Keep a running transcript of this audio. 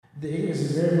The ignorance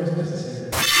is very much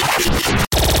necessary.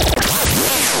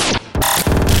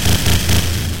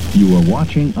 You are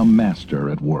watching a master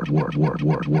at work.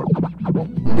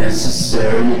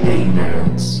 Necessary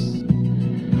ignorance.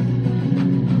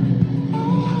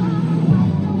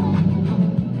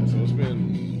 So it's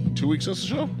been 2 weeks since the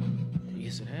show?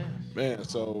 Yes, it has. Man,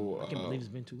 so... I can't believe it's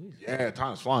been 2 weeks. Yeah,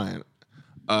 time's flying.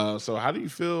 So how do you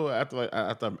feel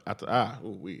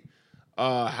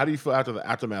how do you feel after the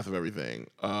aftermath of everything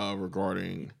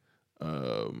regarding...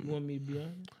 You want me to be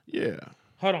honest? Yeah.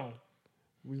 Hold on.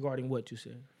 Regarding what you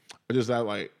said. Just that,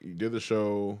 like, you did the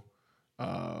show,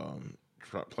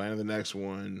 planning the next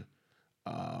one.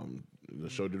 The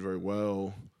show did very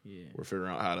well. Yeah. We're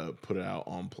figuring out how to put it out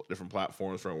on different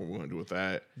platforms for what we're going to do with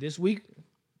that. This week?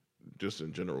 Just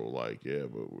in general, like, yeah,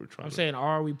 but we're trying I'm saying,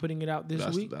 are we putting it out this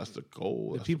week? That's the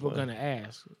goal. The people are going to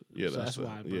ask. Yeah, so that's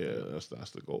why. That's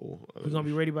the goal. We're going to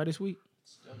be ready by this week?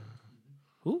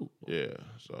 Ooh. Yeah,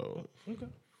 so... Okay.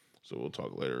 So we'll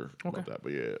talk later about that.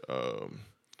 But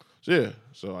yeah,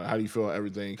 so how do you feel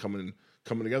everything coming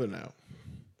together now?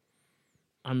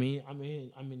 I mean,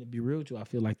 to be real with you, I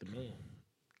feel like the man.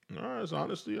 All right, so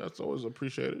honestly, that's always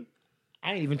appreciated.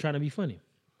 I ain't even trying to be funny.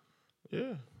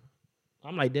 Yeah.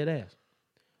 I'm like dead ass.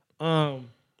 I'm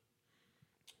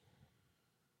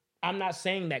not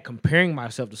saying that comparing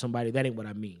myself to somebody, that ain't what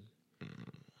I mean.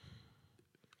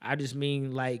 I just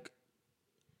mean like,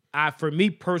 for me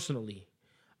personally,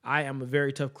 I am a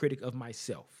very tough critic of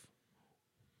myself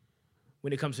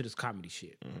when it comes to this comedy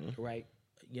shit, right?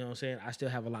 You know what I'm saying? I still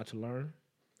have a lot to learn.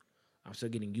 I'm still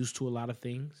getting used to a lot of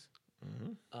things.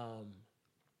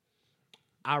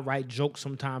 I write jokes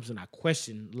sometimes and I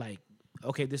question, like,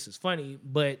 okay, this is funny,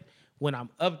 but when I'm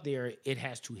up there, it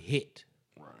has to hit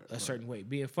a certain way.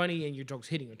 Being funny and your jokes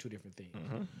hitting are two different things.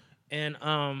 And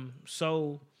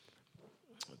so,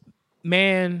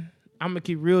 man, I'm gonna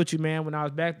keep real with you, man. When I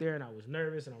was back there and I was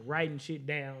nervous and I'm writing shit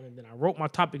down, and then I wrote my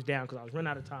topics down because I was running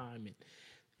out of time,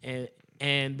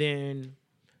 and then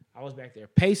I was back there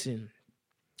pacing.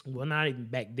 Well, not even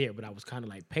back there, but I was kind of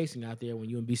like pacing out there when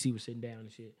you and BC was sitting down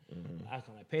and shit. I was kind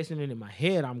of like pacing, and in my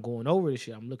head, I'm going over this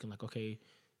shit. I'm looking like, okay,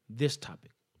 this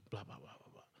topic, blah, blah, blah, blah,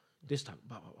 blah. This topic,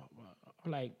 blah, blah, blah, blah. I'm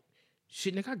like,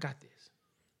 shit, nigga, I got this.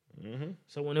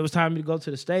 So when it was time to go to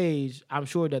the stage, I'm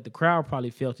sure that the crowd probably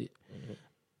felt it.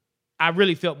 I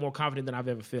really felt more confident than I've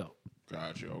ever felt.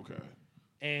 Gotcha, okay.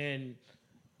 And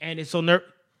it's so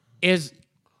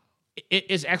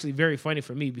it's actually very funny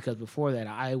for me because before that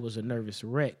I was a nervous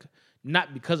wreck,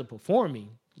 not because of performing,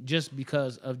 just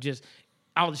because of just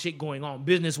all the shit going on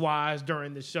business wise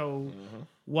during the show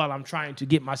while I'm trying to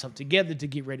get myself together to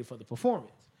get ready for the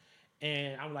performance.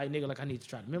 And I'm like, nigga, like I need to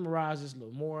try to memorize this a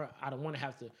little more. I don't want to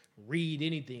have to read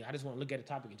anything. I just want to look at a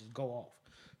topic and just go off.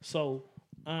 So,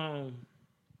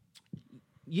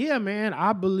 yeah, man,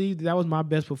 I believe that was my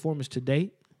best performance to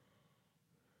date.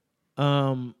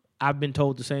 I've been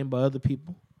told the same by other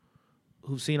people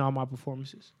who've seen all my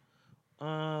performances.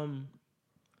 I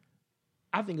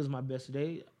think it was my best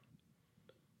today.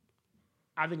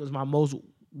 I think it was my most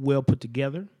well put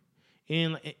together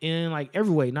in like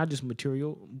every way, not just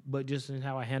material, but just in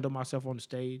how I handle myself on the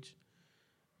stage.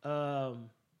 Not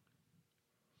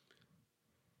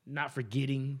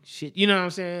forgetting shit, you know what I'm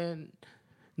saying?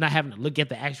 Not having to look at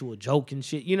the actual joke and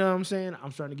shit, you know what I'm saying?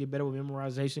 I'm starting to get better with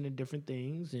memorization and different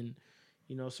things and,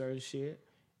 you know, certain shit.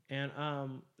 And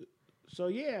so,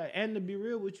 yeah, and to be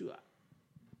real with you,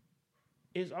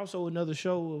 it's also another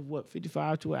show of,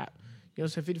 55 to an hour. You know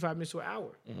what I'm saying? 55 minutes to an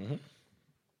hour.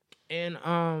 And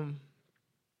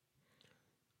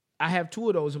I have 2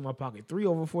 of those in my pocket, 3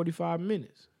 over 45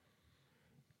 minutes.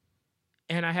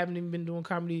 And I haven't even been doing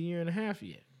comedy a year and a half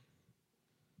yet.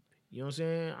 You know what I'm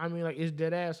saying? I mean, like, it's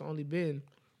dead ass only been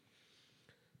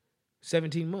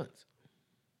 17 months.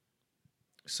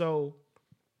 So,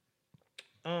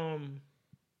 I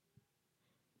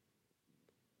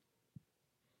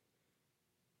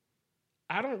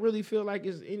don't really feel like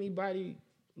it's anybody,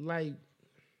 like,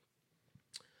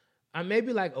 I may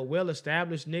be like a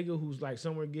well-established nigga who's like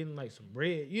somewhere getting like some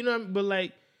bread, you know what I mean? But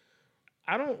like,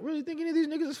 I don't really think any of these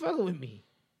niggas is fucking with me.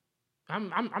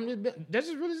 That's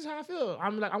just really just how I feel.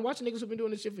 I'm watching niggas who've been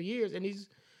doing this shit for years, and these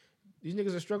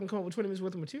niggas are struggling to come up with 20 minutes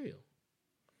worth of material.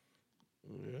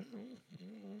 Yeah.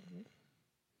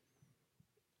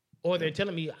 Or they're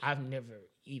telling me I've never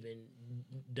even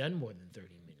done more than 30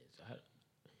 minutes.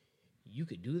 You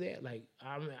could do that? Like,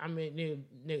 I mean,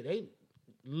 nigga, they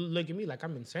look at me like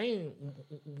I'm insane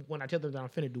when I tell them that I'm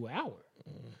finna do an hour.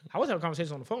 I was having a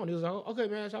conversation on the phone. He was like, okay,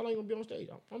 man, so how long you gonna be on stage?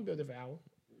 I'm gonna be up there for an hour.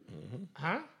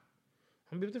 Huh?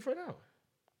 I'm gonna be up there for an hour.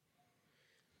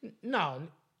 No,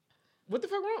 What the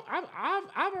fuck wrong?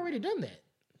 I've already done that.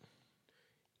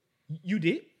 You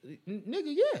did,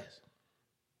 nigga? Yes.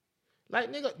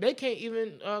 Like nigga, they can't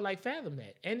even like fathom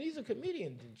that, and these are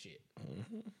comedians and shit.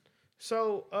 Mm-hmm.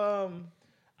 So I'm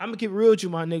gonna keep it real with you,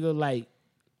 my nigga. Like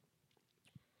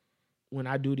when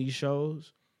I do these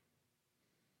shows,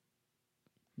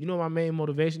 you know what my main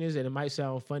motivation is, and it might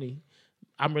sound funny.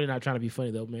 I'm really not trying to be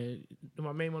funny though, man.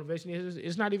 My main motivation is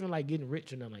it's not even like getting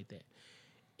rich or nothing like that.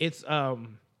 It's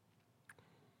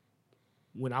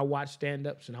when I watch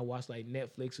stand-ups and I watch like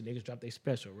Netflix and niggas drop their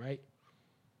special, right?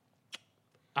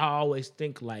 I always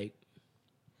think like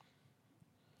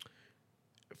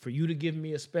for you to give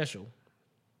me a special,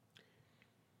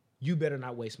 you better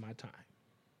not waste my time.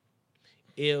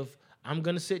 If I'm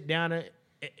gonna sit down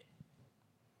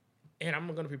and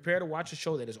I'm gonna prepare to watch a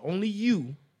show that is only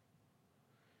you,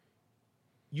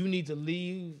 you need to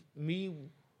leave me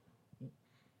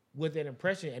with an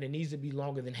impression, and it needs to be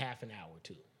longer than half an hour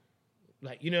too.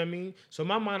 Like, you know what I mean? So in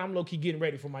my mind, I'm low-key getting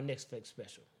ready for my next flex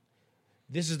special.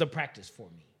 This is the practice for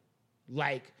me.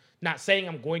 Like, not saying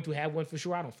I'm going to have one for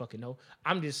sure. I don't fucking know.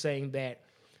 I'm just saying that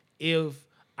if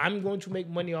I'm going to make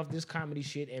money off this comedy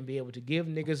shit and be able to give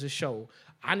niggas a show,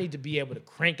 I need to be able to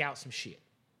crank out some shit.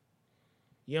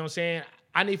 You know what I'm saying?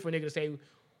 I need for a nigga to say,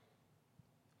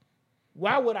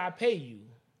 why would I pay you?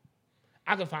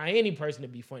 I can find any person to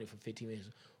be funny for 15 minutes.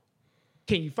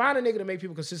 Can you find a nigga to make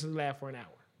people consistently laugh for an hour?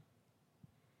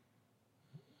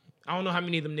 I don't know how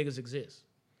many of them niggas exist.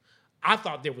 I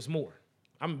thought there was more.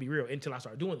 I'm gonna be real until I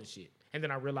start doing this shit. And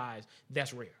then I realized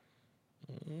that's rare.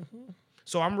 Mm-hmm.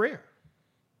 So I'm rare.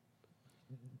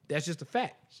 That's just a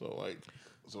fact. So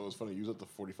it's funny, you was at the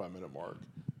 45-minute mark.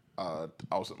 I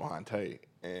was sitting behind Tay,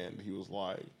 and he was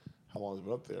like, how long has it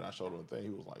been up there? And I showed him the thing.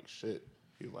 He was like, shit.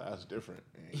 He was like, that's different.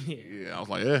 And yeah, I was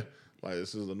like, yeah. Like,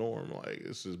 this is the norm. Like,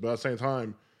 this is, but at the same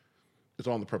time, it's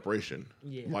on the preparation.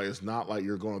 Yeah. Like, it's not like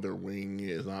you're going up there winging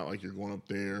it. It's not like you're going up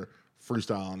there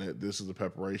freestyling it. This is the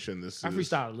preparation. I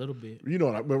freestyle a little bit. You know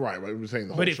what but right. I'm saying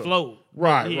the whole But it show. flowed.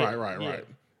 Right. Yeah.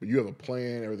 But you have a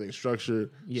plan, everything's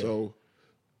structured. Yeah. So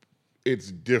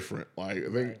it's different. Like,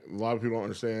 I think a lot of people don't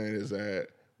understand is that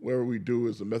whatever we do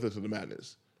is the method to the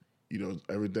madness. You know,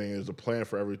 everything is a plan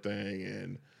for everything,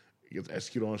 and it gets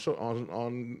executed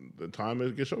on the time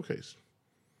it gets showcased.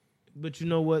 But you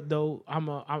know what though? I'm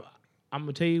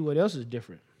gonna tell you what else is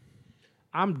different.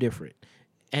 I'm different,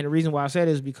 and the reason why I said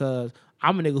it is because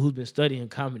I'm a nigga who's been studying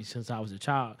comedy since I was a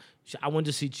child. I went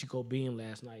to see Chico Bean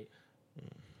last night.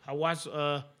 I watched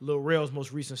Lil Rel's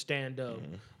most recent stand-up.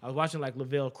 I was watching like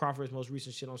Lavelle Crawford's most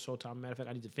recent shit on Showtime. Matter of fact,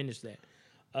 I need to finish that.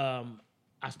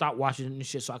 I stopped watching this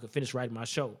shit so I could finish writing my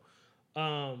show.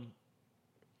 I'm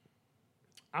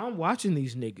watching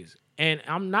these niggas, and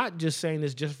I'm not just saying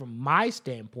this just from my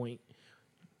standpoint,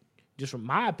 just from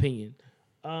my opinion.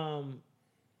 I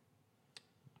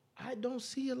don't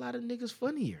see a lot of niggas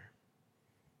funnier.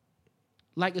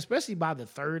 Like, especially by the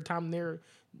third time they're,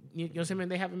 you know what I'm saying,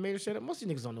 they haven't made a shit up. Most of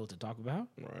these niggas don't know what to talk about.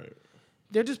 Right.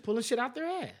 They're just pulling shit out their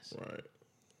ass. Right.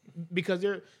 Because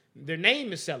their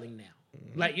name is selling now.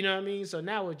 Mm-hmm. Like, you know what I mean? So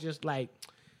now it's just like,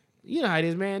 you know how it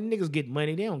is, man. Niggas get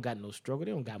money. They don't got no struggle.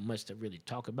 They don't got much to really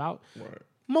talk about. Right.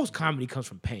 Most comedy comes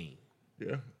from pain.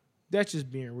 Yeah. That's just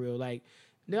being real. Like,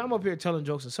 now I'm up here telling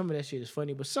jokes, and some of that shit is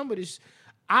funny, but some of this,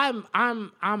 I'm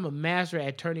a master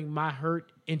at turning my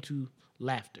hurt into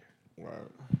laughter.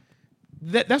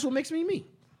 Right. That's what makes me me.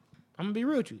 I'm gonna be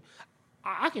real with you.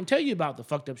 I can tell you about the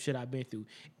fucked up shit I've been through.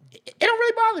 It don't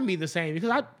really bother me the same because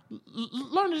I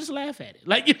learned to just laugh at it.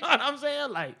 Like, you know what I'm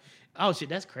saying? Like, oh shit,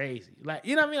 that's crazy. Like,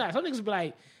 you know what I mean? Like, some niggas be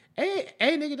like, hey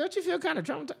nigga, don't you feel kind of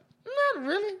traumatized? Not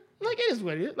really. Like, it is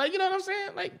what it is. Like, you know what I'm saying?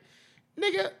 Like,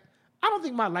 nigga, I don't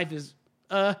think my life is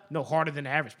no harder than the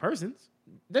average person's.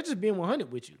 That's just being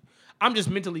 100 with you. I'm just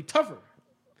mentally tougher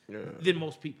than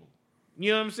most people.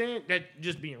 You know what I'm saying? That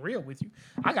just being real with you.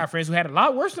 I got friends who had a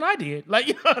lot worse than I did. Like,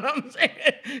 you know what I'm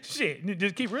saying? Shit,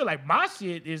 just keep real. Like, my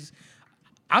shit is,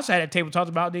 I sat at the table talked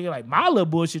about, nigga, like, my little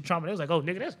bullshit trauma. They was like, oh,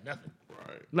 nigga, that's nothing.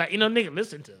 Right. Like, you know, nigga,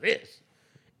 listen to this.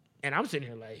 And I'm sitting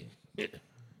here like,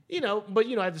 you know, but,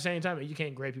 you know, at the same time, you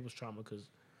can't grade people's trauma because,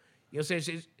 you know what I'm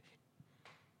saying?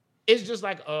 It's just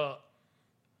like, I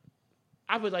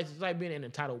feel like it's like being an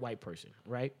entitled white person,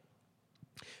 right?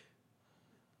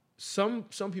 Some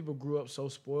people grew up so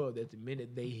spoiled that the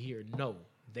minute they hear no,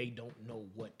 they don't know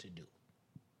what to do.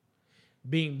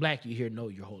 Being black, you hear no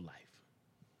your whole life.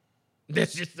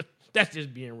 That's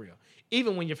just being real.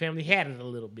 Even when your family had it a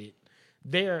little bit,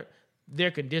 they're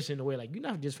conditioned the way like you're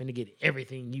not just finna get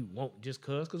everything you want just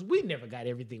cause we never got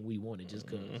everything we wanted just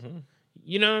cause. Mm-hmm.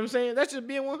 You know what I'm saying? That's just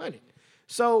being 100.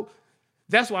 So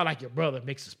That's why like your brother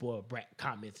makes a spoiled brat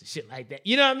comments and shit like that.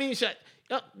 You know what I mean?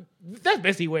 That's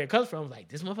basically where it comes from. Like,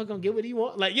 this motherfucker gonna get what he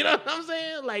want. Like, you know what I'm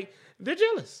saying? Like, they're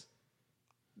jealous.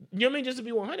 You know what I mean? Just to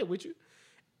be 100 with you.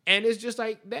 And it's just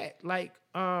like that. Like,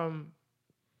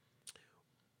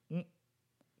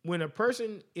 when a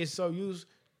person is so used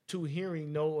to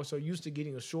hearing no or so used to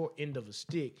getting a short end of a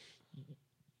stick,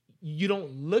 you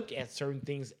don't look at certain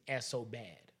things as so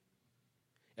bad.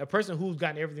 A person who's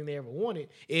gotten everything they ever wanted,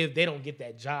 if they don't get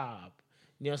that job,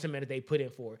 you know what I'm saying, that they put in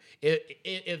for,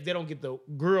 if they don't get the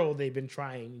girl they've been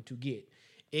trying to get,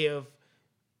 if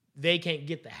they can't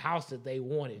get the house that they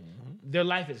wanted, their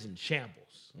life is in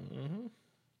shambles.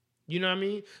 You know what I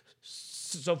mean?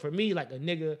 So for me, like a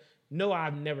nigga, no,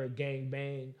 I've never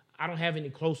gangbanged. I don't have any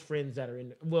close friends that are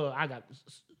in. Well, I got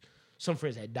some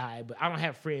friends that died, but I don't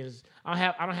have friends.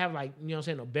 I don't have like, you know what I'm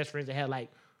saying, no best friends that had like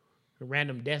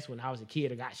random deaths when I was a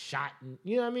kid or got shot. And,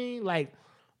 you know what I mean? Like,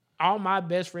 all my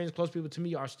best friends, close people to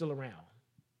me, are still around.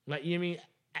 Like, you know what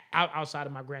I mean? Outside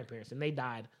of my grandparents, and they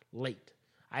died late.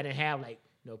 I didn't have like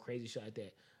no crazy shit like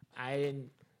that. I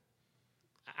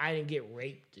didn't get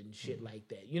raped and shit like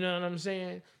that. You know what I'm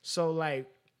saying? So like,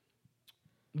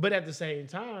 but at the same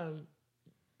time,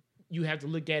 you have to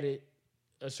look at it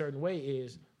a certain way.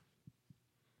 Is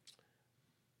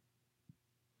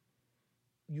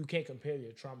you can't compare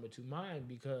your trauma to mine,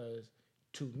 because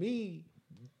to me,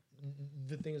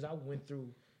 the things I went through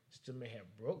still may have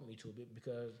broke me to a bit,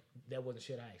 because that wasn't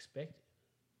shit I expected.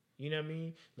 You know what I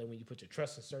mean? Like when you put your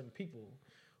trust in certain people,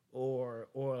 or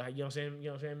like, you know what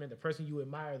I'm saying, man, the person you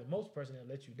admire the most, person that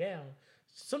let you down,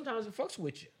 sometimes it fucks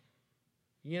with you.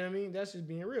 You know what I mean? That's just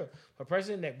being real. A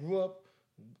person that grew up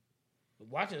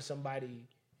watching somebody,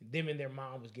 them and their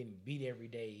mom was getting beat every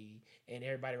day, and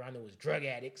everybody around them was drug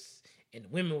addicts, and the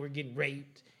women were getting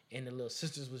raped, and the little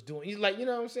sisters was doing. He's like, you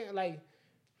know what I'm saying? Like,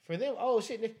 for them, oh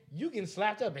shit, you getting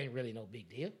slapped up ain't really no big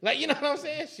deal. Like, you know what I'm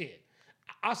saying? Shit,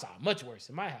 I saw much worse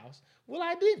in my house. Well,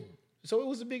 I didn't, so it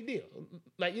was a big deal.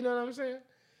 Like, you know what I'm saying?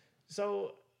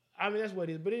 So, I mean, that's what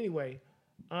it is. But anyway,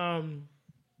 back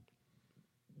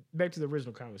to the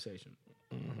original conversation.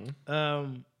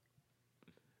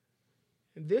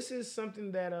 This is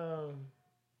something that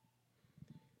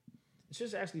it's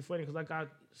just actually funny, because like I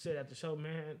said at the show,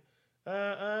 man,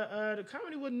 the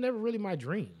comedy was never really my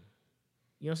dream.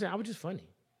 You know what I'm saying? I was just funny.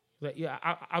 Like, yeah,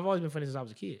 I've always been funny since I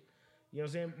was a kid. You know what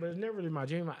I'm saying? But it's never really my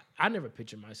dream. I never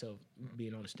pictured myself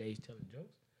being on the stage telling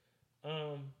jokes.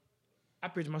 I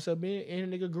pictured myself being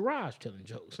in a nigga garage telling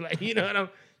jokes. Like, you know what I'm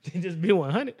just being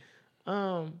 100.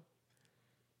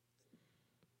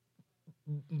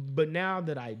 But now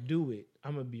that I do it,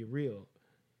 I'm gonna be real.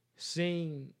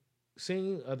 Seeing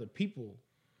other people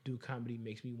do comedy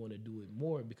makes me want to do it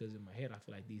more, because in my head I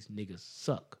feel like these niggas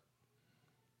suck.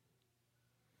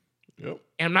 Yep.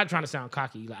 And I'm not trying to sound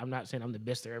cocky. Like, I'm not saying I'm the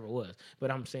best there ever was, but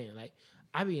I'm saying, like,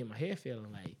 I be in my head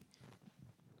feeling like,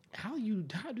 how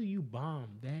do you bomb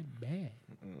that bad?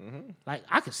 Like,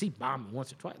 I could see bombing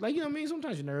once or twice. Like, you know what I mean?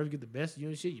 Sometimes your nerves get the best of you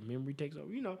and shit. Your memory takes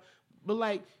over, you know. But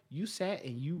like, you sat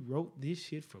and you wrote this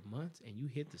shit for months, and you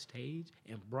hit the stage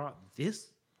and brought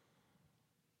this.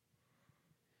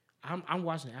 I'm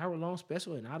watching an hour-long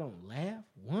special and I don't laugh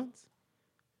once.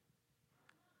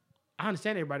 I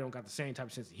understand everybody don't got the same type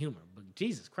of sense of humor, but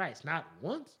Jesus Christ, not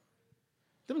once.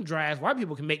 Them dry ass white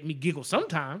people can make me giggle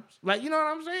sometimes. Like, you know what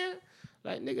I'm saying?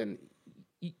 Like, nigga,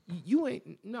 you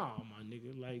ain't, no, my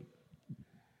nigga. Like,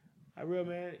 I real,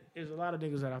 man, there's a lot of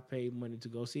niggas that I've paid money to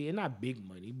go see, and not big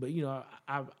money, but, you know,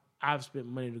 I've spent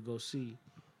money to go see,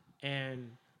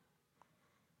 and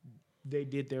they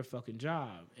did their fucking job.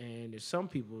 And there's some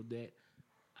people that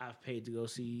I've paid to go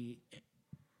see,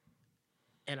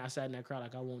 and I sat in that crowd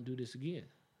like, I won't do this again.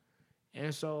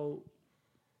 And so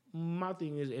my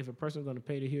thing is, if a person's going to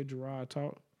pay to hear Gerard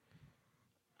talk,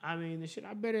 I mean, the shit,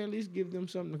 I better at least give them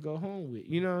something to go home with.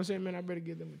 You know what I'm saying, man? I better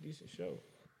give them a decent show.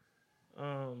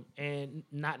 And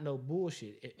not no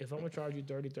bullshit. If I'm going to charge you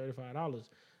 $30, $35,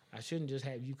 I shouldn't just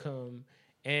have you come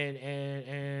and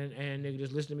nigga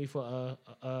just listen to me for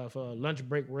a lunch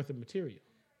break worth of material.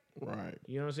 Right.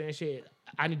 You know what I'm saying? Shit,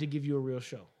 I need to give you a real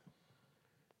show.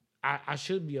 I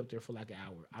should be up there for like an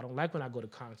hour. I don't like when I go to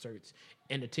concerts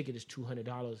and the ticket is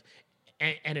 $200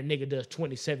 and a nigga does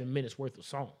 27 minutes worth of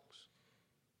songs.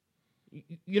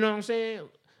 You know what I'm saying?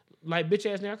 Like, bitch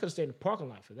ass nigga, I could have stayed in the parking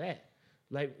lot for that.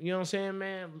 Like, you know what I'm saying,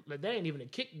 man? Like, that ain't even a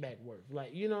kickback worth.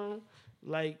 Like, you know,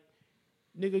 like,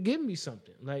 nigga, give me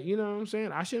something. Like, you know what I'm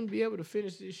saying? I shouldn't be able to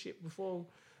finish this shit before,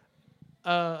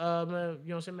 man, you know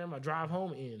what I'm saying, man, my drive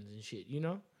home ends and shit, you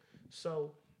know?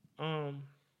 So,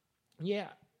 yeah,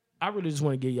 I really just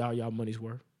want to give y'all money's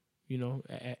worth, you know,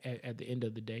 at the end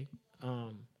of the day.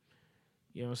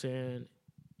 You know what I'm saying?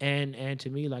 And to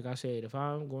me, like I said, if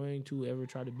I'm going to ever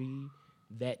try to be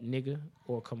that nigga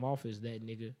or come off as that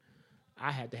nigga,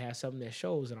 I have to have something that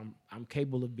shows that I'm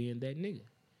capable of being that nigga.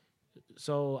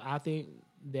 So I think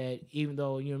that even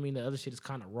though, you know what I mean, the other shit is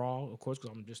kind of raw, of course,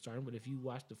 because I'm just starting, but if you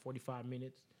watch the 45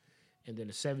 minutes and then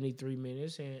the 73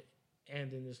 minutes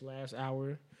and then this last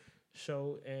hour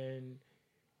show and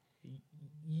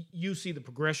you see the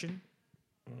progression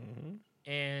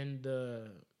and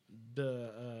the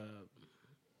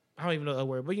I don't even know the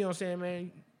word, but you know what I'm saying,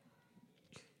 man?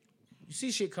 You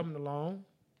see shit coming along.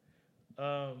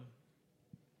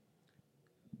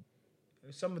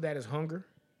 Some of that is hunger.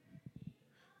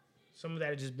 Some of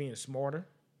that is just being smarter.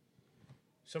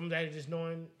 Some of that is just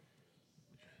knowing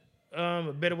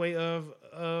a better way of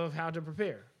how to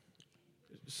prepare.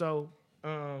 So,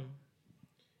 yeah,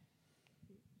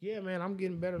 man, I'm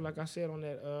getting better. Like I said on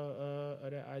that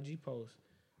IG post,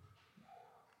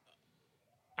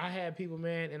 I had people,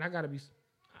 man, and I'm gonna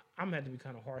have to be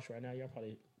kind of harsh right now. Y'all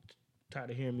probably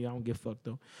tired of hearing me. I don't give a fuck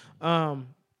though.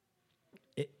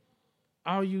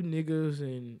 All you niggas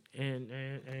and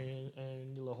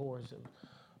little whores.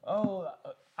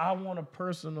 I want a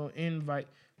personal invite.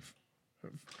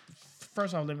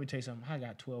 First off, let me tell you something. I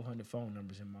got 1,200 phone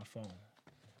numbers in my phone.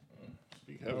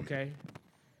 Okay?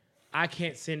 I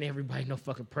can't send everybody no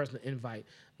fucking personal invite.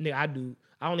 Nigga, I do.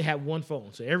 I only have one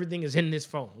phone, so everything is in this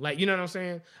phone. Like, you know what I'm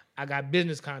saying? I got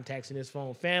business contacts in this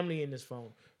phone, family in this phone,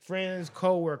 friends,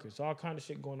 co-workers, all kind of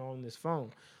shit going on in this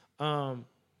phone.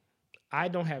 I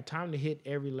don't have time to hit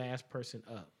every last person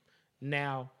up.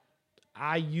 Now,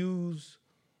 I use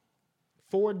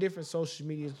 4 different social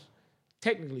medias,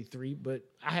 technically 3, but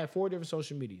I have 4 different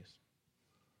social medias.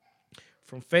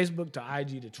 From Facebook to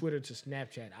IG to Twitter to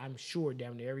Snapchat, I'm sure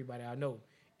damn near everybody I know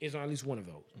is on at least one of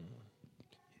those.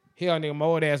 Hell, nigga, my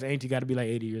old ass auntie got to be like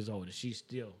 80 years old, and she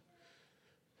still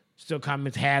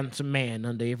comments handsome man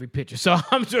under every picture. So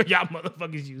I'm sure y'all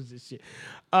motherfuckers use this shit.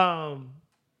 I'm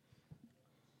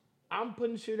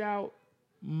putting shit out.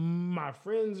 My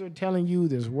friends are telling you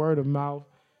there's word of mouth.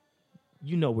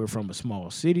 You know we're from a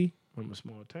small city, from a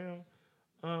small town.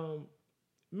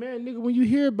 Man, nigga, when you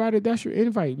hear about it, that's your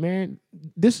invite, man.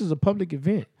 This is a public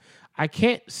event. I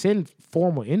can't send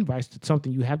formal invites to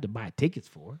something you have to buy tickets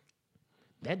for.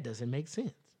 That doesn't make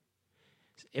sense.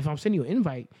 If I'm sending you an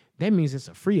invite, that means it's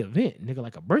a free event, nigga,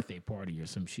 like a birthday party or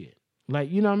some shit. Like,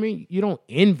 you know what I mean? You don't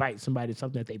invite somebody to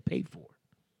something that they paid for.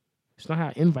 It's not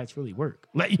how invites really work.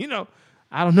 Like, you know,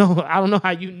 I don't know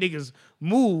how you niggas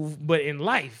move, but in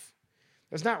life,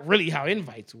 that's not really how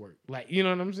invites work. Like, you know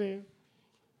what I'm saying?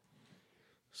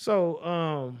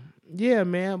 So, yeah,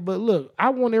 man. But look, I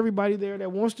want everybody there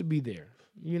that wants to be there.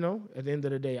 You know, at the end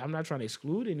of the day, I'm not trying to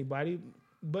exclude anybody,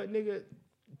 but nigga,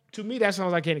 to me, that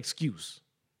sounds like an excuse.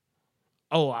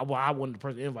 Oh, I wanted the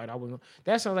person to invite.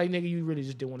 That sounds like, nigga, you really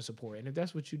just didn't want to support. And if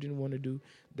that's what you didn't want to do,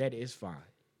 that is fine.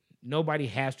 Nobody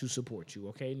has to support you,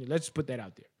 okay? Let's put that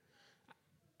out there.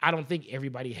 I don't think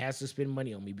everybody has to spend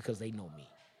money on me because they know me.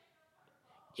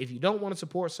 If you don't want to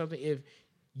support something, if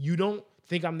you don't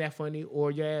think I'm that funny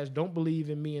or your ass don't believe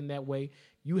in me in that way,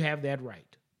 you have that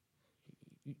right.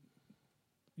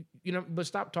 You know, but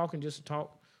stop talking just to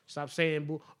talk. Stop saying,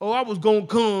 oh, I was going to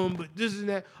come, but this and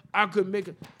that. I couldn't make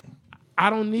it. I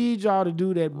don't need y'all to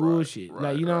do that bullshit.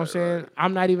 Like, you know what I'm saying?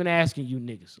 I'm not even asking you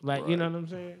niggas. Like, you know what I'm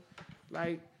saying?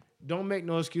 Like, don't make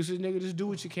no excuses, nigga. Just do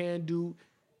what you can do.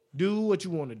 Do what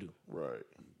you want to do. Right.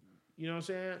 You know what I'm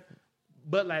saying?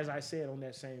 But as I said on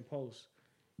that same post,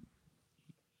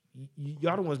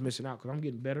 y'all the ones missing out because I'm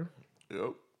getting better.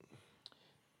 Yep.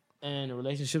 And the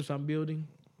relationships I'm building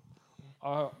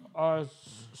are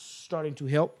starting to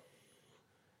help.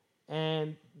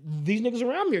 And these niggas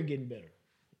around me are getting better.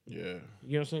 Yeah. You know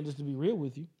what I'm saying? Just to be real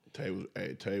with you. Tay was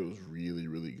really,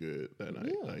 really good that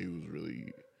night. Yeah. Like, he was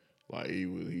really, like,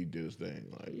 he did his thing.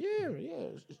 Like, yeah.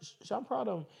 So I'm proud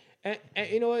of him. And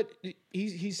you know what?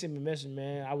 He sent me a message,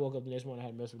 man. I woke up the next morning, I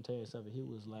had a message from Tay and stuff, and he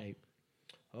was like,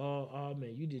 oh,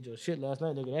 man, you did your shit last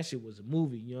night, nigga. That shit was a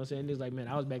movie. You know what I'm saying? He's like, man,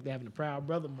 I was back there having a proud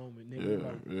brother moment,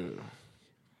 nigga. yeah.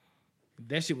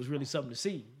 That shit was really something to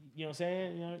see. You know what I'm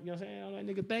saying? You know what I'm saying? I'm like,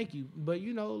 nigga, thank you. But,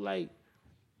 you know, like,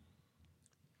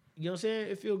 you know what I'm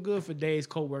saying? It feel good for Dave's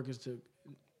co-workers to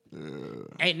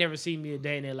ain't never seen me a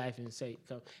day in their life and say,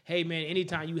 hey, man,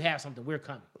 anytime you have something, we're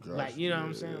coming. Gosh, like, you know what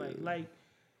I'm saying? Like,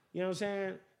 you know what I'm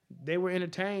saying? They were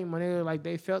entertained, my nigga. Like,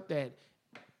 they felt that.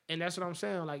 And that's what I'm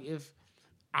saying. Like, if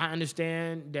I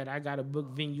understand that I got to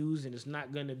book venues and it's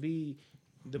not going to be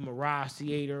the Mirage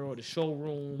Theater or the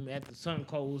showroom at the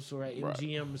Suncoast or at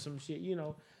MGM or some shit, you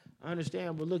know, I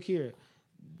understand. But look here,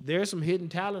 there's some hidden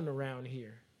talent around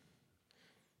here.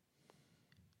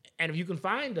 And if you can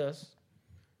find us,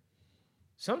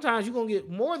 sometimes you're gonna get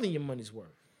more than your money's worth.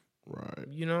 Right.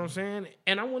 You know what I'm saying?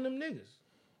 And I'm one of them niggas.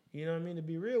 You know what I mean? To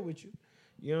be real with you.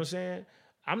 You know what I'm saying?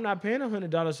 I'm not paying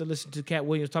 $100 to listen to Cat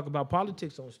Williams talk about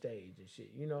politics on stage and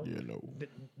shit. You know? Yeah, no.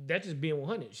 That's just being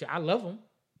 100. Shit, I love him.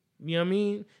 You know what I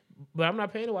mean? But I'm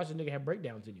not paying to watch a nigga have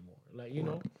breakdowns anymore. Like, you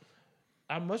know,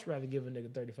 I'd much rather give a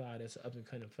nigga 35 that's up and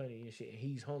kind of funny and shit, and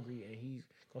he's hungry and he's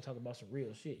gonna talk about some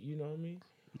real shit. You know what I mean?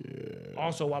 Yeah.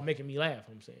 Also while making me laugh,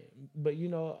 I'm saying. But you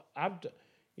know, you know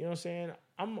what I'm saying?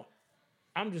 I'm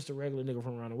just a regular nigga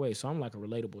from around the way, so I'm like a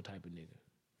relatable type of nigga.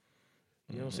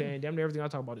 You know what I'm saying? Damn near everything I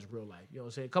talk about is real life. You know what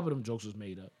I'm saying? A couple of them jokes was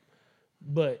made up.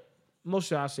 But most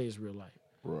of it I say is real life.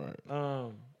 Right.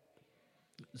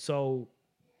 So,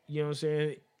 you know what I'm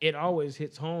saying? It always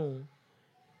hits home.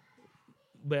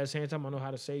 But at the same time, I know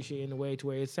how to say shit in a way to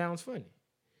where it sounds funny.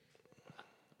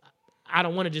 I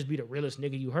don't want to just be the realest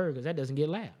nigga you heard because that doesn't get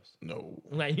laughs. No.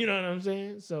 Like, you know what I'm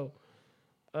saying? So,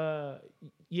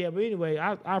 yeah, but anyway,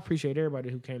 I appreciate everybody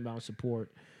who came out and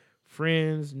support.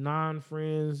 Friends,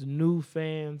 non-friends, new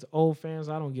fans, old fans.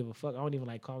 I don't give a fuck. I don't even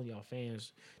like calling y'all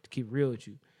fans to keep real with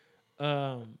you.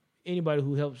 Anybody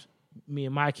who helps me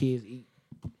and my kids eat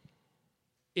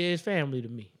is family to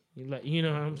me. You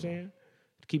know what I'm saying?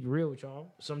 To keep it real with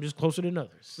y'all. Some just closer than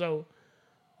others. So,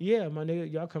 yeah, my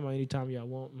nigga, y'all come out anytime y'all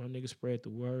want. My nigga, spread the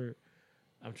word.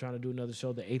 I'm trying to do another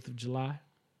show the 8th of July.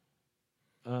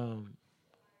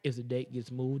 If the date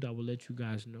gets moved, I will let you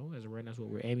guys know. As of right now, that's what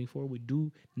we're aiming for. We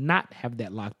do not have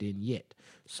that locked in yet.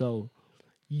 So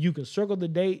you can circle the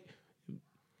date,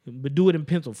 but do it in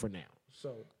pencil for now.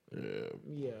 So,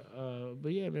 yeah.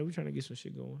 But yeah, man, we're trying to get some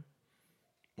shit going.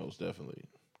 Most definitely.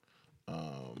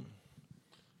 It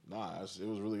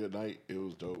was a really good night. It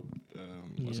was dope.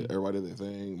 I said everybody did their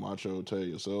thing. Macho, tell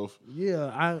yourself.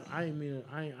 Yeah, I ain't mean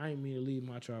to leave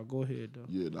Macho. Go ahead though.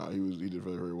 Yeah, he did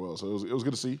very, very well. So it was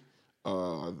good to see.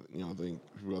 I think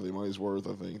people got their money's worth.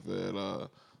 I think that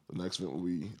the next event will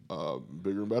be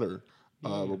bigger and better.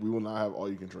 But we will not have all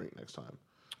you can drink next time.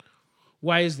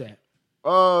 Why is that?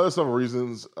 There's several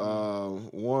reasons.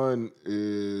 One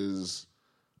is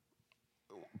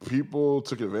people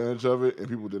took advantage of it, and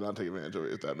people did not take advantage of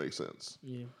it. If that makes sense.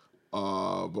 Yeah.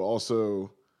 But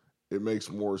also, it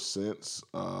makes more sense.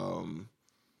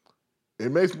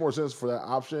 It makes more sense for that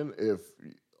option if,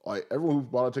 like, everyone who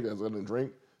bought a ticket as a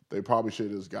drink, they probably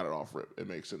should have just got it off rip. It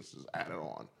makes sense to just add it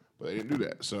on, but they didn't do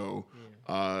that. So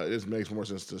it just makes more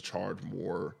sense to charge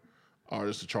more, or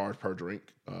just to charge per drink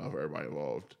for everybody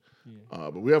involved. Yeah.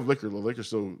 But we have liquor. The liquor's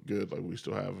still good. Like, we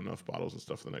still have enough bottles and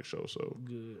stuff for the next show. So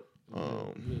good.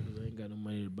 Good, because I ain't got no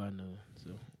money to buy none.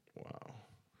 So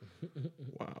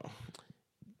wow.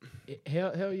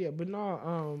 Hell yeah. But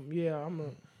no, yeah,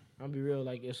 I'll be real.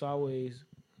 Like, it's always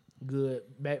good.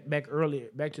 Back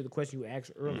to the question you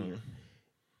asked earlier.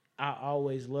 I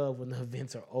always love when the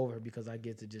events are over because I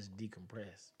get to just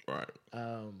decompress. Right.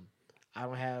 I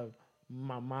don't have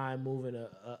my mind moving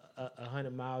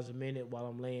 100 miles a minute while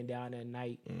I'm laying down at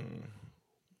night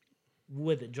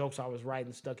with the jokes I was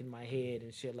writing stuck in my head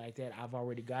and shit like that. I've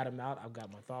already got them out. I've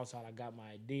got my thoughts out. I got my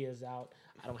ideas out.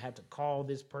 I don't have to call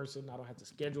this person. I don't have to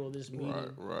schedule this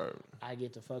meeting. Right. I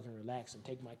get to fucking relax and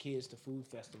take my kids to food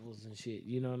festivals and shit.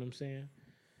 You know what I'm saying?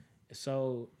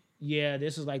 So, yeah,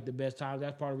 this is like the best time.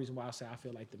 That's part of the reason why I say I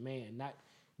feel like the man. Not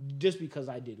just because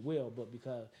I did well, but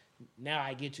because now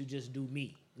I get to just do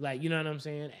me. Like, you know what I'm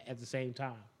saying? At the same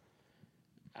time,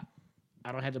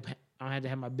 I don't have to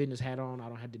have my business hat on. I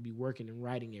don't have to be working and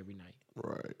writing every night.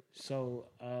 Right. So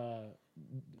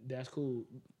that's cool.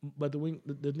 But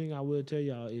the thing I will tell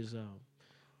y'all is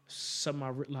something I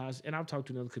realized, and I've talked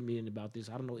to another comedian about this.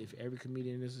 I don't know if every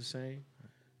comedian is the same,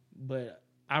 but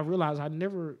I realized I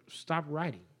never stopped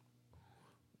writing.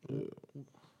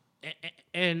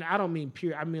 And I don't mean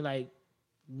pure. I mean, like,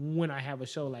 when I have a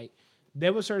show, like,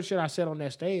 there was certain shit I said on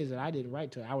that stage that I didn't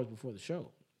write till hours before the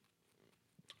show.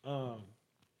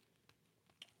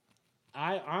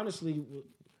 I honestly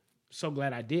so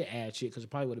glad I did add shit because it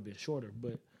probably would have been shorter.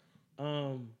 But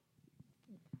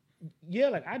yeah,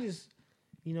 like, I just,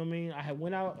 you know what I mean? I had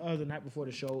went out the night before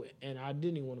the show and I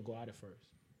didn't even want to go out at first.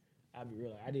 I'll be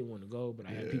real, like, I didn't want to go, but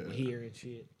I had people here and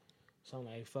shit. So I'm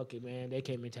like, fuck it, man. They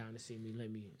came in town to see me.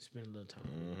 Let me spend a little time,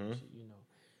 you know.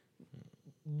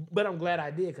 But I'm glad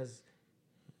I did because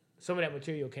some of that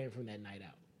material came from that night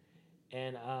out,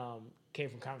 and came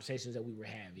from conversations that we were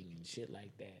having and shit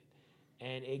like that.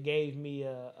 And it gave me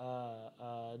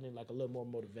like a little more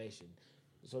motivation.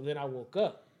 So then I woke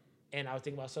up and I was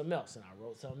thinking about something else, and I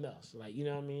wrote something else, like, you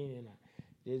know what I mean. And I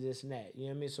did this and that, you know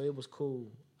what I mean. So it was cool.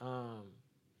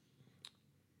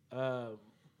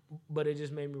 But it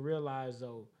just made me realize,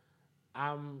 though,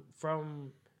 I'm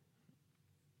from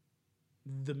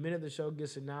the minute the show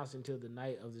gets announced until the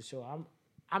night of the show.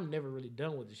 I'm never really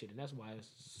done with the shit, and that's why it's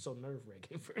so nerve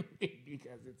wracking for me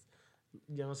because it's,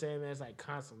 you know what I'm saying, man. It's like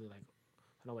constantly like,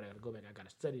 I know what I gotta go back. I gotta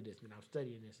study this, man. I'm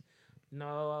studying this.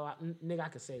 No, nigga, I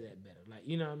could say that better. Like,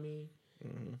 you know what I mean?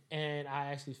 Mm-hmm. And I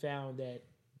actually found that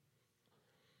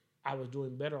I was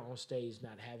doing better on stage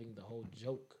not having the whole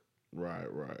joke. Right.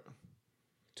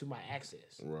 To my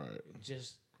access. Right.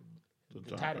 Just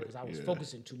the title, because I was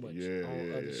focusing too much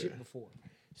on other shit before.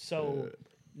 So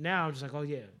now I'm just like, oh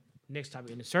yeah, next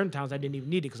topic. And at certain times I didn't even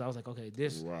need it because I was like, okay,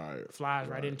 this flies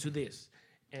right into this.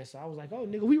 And so I was like, oh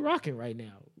nigga, we rocking right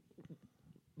now.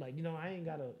 Like, you know, I ain't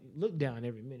gotta look down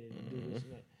every minute and do this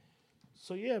and that.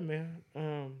 So yeah, man.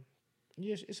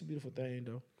 Yes, it's a beautiful thing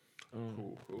though.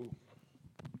 Cool.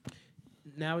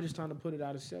 Now it's just time to put it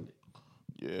out and sell it.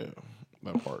 Yeah,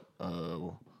 that part.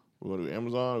 We're gonna do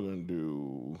Amazon. We're gonna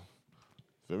do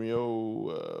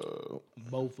Vimeo.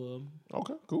 Both of them.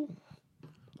 Okay, cool.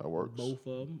 That works. Both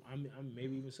of them. I mean,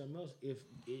 maybe even something else if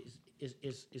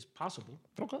it's possible.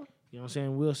 Okay. You know what I'm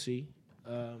saying? We'll see.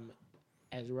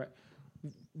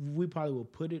 We probably will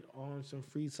put it on some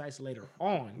free sites later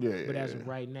on. But as of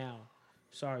right now,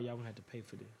 sorry, y'all gonna have to pay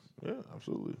for this. Yeah,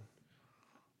 absolutely.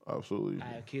 Absolutely. I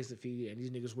have kids to feed, and these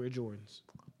niggas wear Jordans.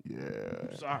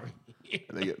 Yeah. Sorry.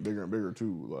 And they get bigger and bigger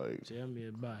too. Like, tell me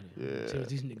about it. Yeah. Tell what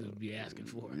these niggas be asking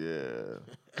for. Yeah.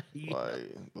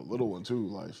 Like the little one too.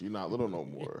 Like she not little no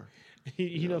more.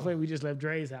 you know, funny. We just left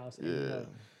Dre's house. Yeah.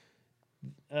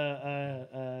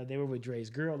 And, they were with Dre's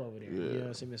girl over there. You know what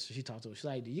I'm saying? So she talked to her. She's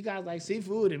like, "Do you guys like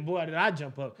seafood?" And boy, did I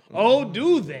jump up. Oh,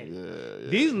 do they? Yeah.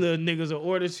 These little niggas will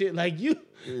order shit like you.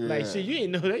 Like shit, you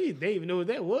ain't know they even know what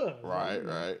that was.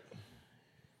 Right.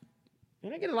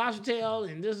 And I get a lobster tail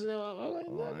and this and that. I'm like,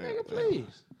 nigga,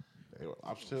 please.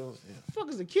 Lobster tails? Yeah. The fuck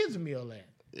is the kids' meal at?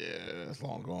 Yeah, that's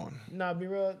long gone. Nah, be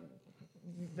real.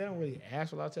 They don't really ask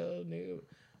for lobster tail, nigga.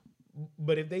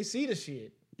 But if they see the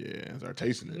shit. Yeah, they're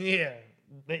tasting it. Yeah,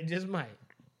 they just might.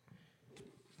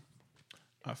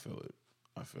 I feel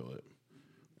it.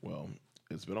 Well,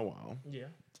 it's been a while. Yeah.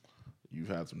 You've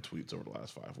had some tweets over the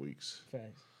last 5 weeks.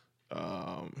 Facts.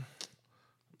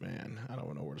 Man, I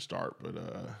don't know where to start, but I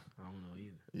don't know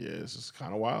either. Yeah, it's just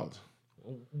kind of wild.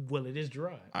 Well, it is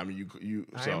dry. I mean, you.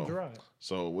 I am dry.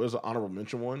 So, where's the honorable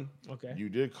mention one? Okay. You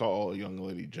did call a young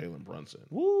lady Jalen Brunson.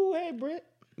 Woo, hey, Britt.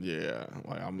 Yeah,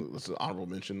 like this is an honorable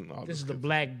mention. This is the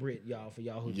black Brit, y'all, for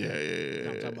y'all who. Yeah.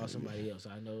 I'm talking about somebody else.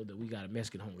 I know that we got a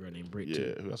Mexican homegirl named Brit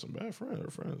too. Yeah, who got some bad friends. Her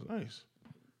friends, nice.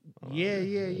 Yeah.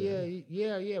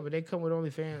 But they come with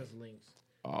OnlyFans links.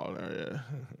 Oh, yeah.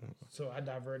 So I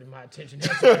diverted my attention.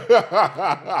 Once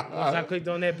I clicked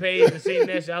on that page and seen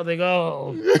that shit, I was like,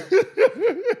 oh,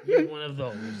 you're one of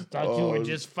those. Thought you were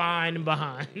just fine and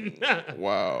behind.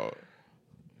 Wow.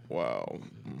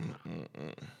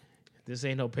 This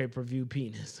ain't no pay-per-view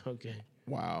penis. Okay.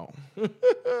 Wow.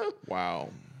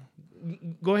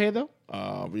 Go ahead, though.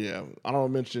 Yeah. I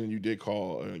don't mention you did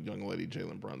call a young lady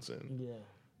Jalen Brunson. Yeah.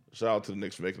 Shout out to the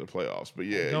Knicks for making the playoffs. But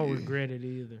yeah. Don't regret it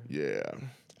either. Yeah.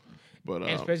 But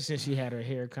and especially since she had her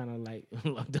hair kind of like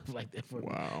locked up like that for me.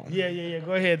 Wow. Yeah.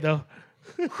 Go ahead, though.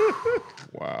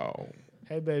 Wow.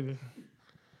 Hey, baby.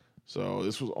 So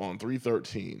this was on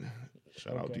 3/13.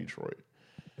 Shout out Detroit.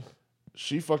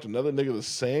 She fucked another nigga the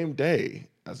same day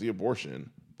as the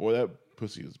abortion. Boy, that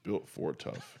pussy is built for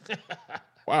tough.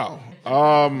 Wow.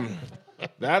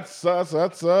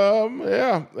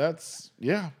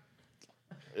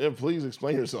 Yeah, please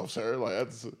explain yourself, sir. Like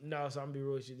that's no. So I'm gonna be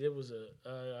real with you. There was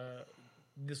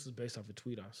this was based off a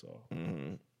tweet I saw,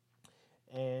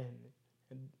 and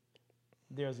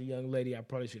there's a young lady. I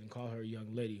probably shouldn't call her a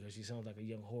young lady because she sounds like a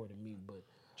young whore to me. But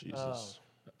Jesus,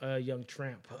 a young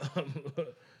tramp,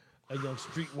 a young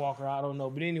streetwalker. I don't know.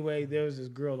 But anyway, there was this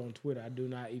girl on Twitter. I do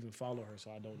not even follow her, so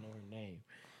I don't know her name.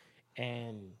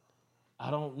 And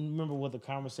I don't remember what the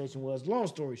conversation was. Long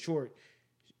story short,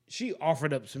 she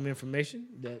offered up some information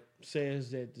that says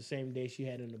that the same day she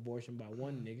had an abortion by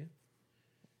one nigga,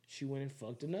 she went and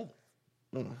fucked another.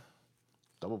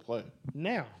 Double play.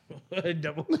 Now,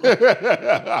 double play.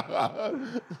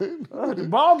 The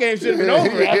ball game should have been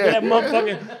over after that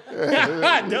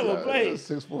motherfucking double play.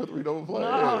 6-4-3 double play.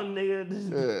 No, nigga.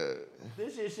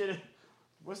 This shit should have.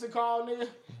 What's it called, nigga?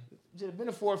 Should have been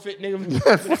a forfeit,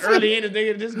 nigga. Early in the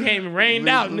nigga, this game rained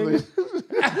out, nigga.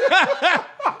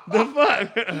 The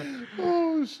fuck?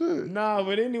 Oh shit. Nah,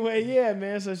 but anyway, yeah,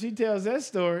 man. So she tells that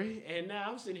story, and now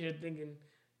I'm sitting here thinking,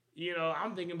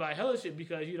 I'm thinking about hella shit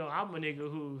because I'm a nigga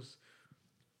who's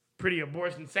pretty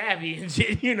abortion savvy and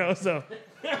shit, you know. So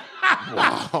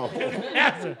Wow.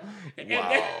 if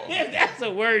that's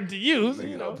a word to use,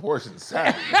 you know. Abortion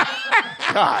savvy.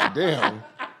 God damn.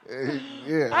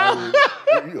 Yeah.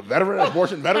 You a veteran,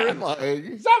 abortion veteran? Like,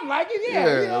 Something like it,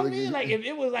 yeah. You know what I like mean? you- Like if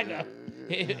it was like a,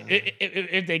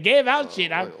 if they gave out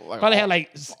shit, I like probably all- had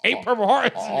like 8 Purple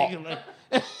Hearts. all- Nigga,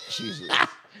 like, Jesus.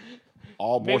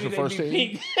 All maybe abortion first they'd be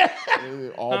team?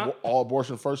 pink. All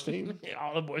abortion first team?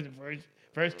 All abortion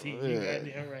first team. You Yeah.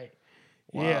 goddamn right.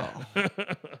 Wow. Yeah.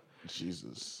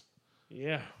 Jesus.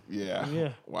 Yeah. Yeah. Yeah.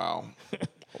 Wow.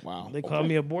 Wow. They call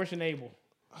me abortion able.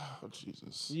 Oh,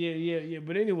 Jesus. Yeah.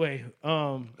 But anyway,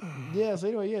 yeah. So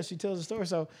anyway, yeah, she tells the story.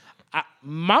 So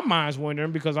my mind's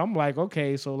wondering because I'm like,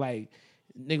 okay, so like,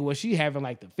 nigga, was she having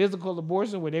like the physical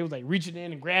abortion where they was like reaching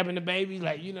in and grabbing the baby,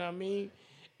 like, you know what I mean?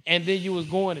 And then you was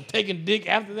going and taking dick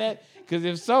after that? Because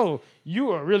if so,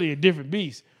 you are really a different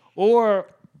beast. Or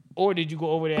did you go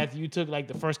over there after you took like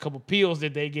the first couple pills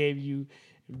that they gave you,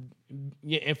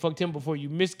 and fucked him before you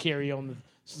miscarry on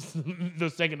the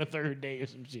second or third day or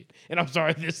some shit? And I'm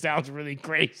sorry, this sounds really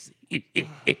crazy.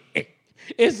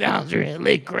 It sounds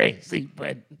really crazy,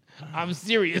 but I'm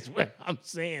serious when I'm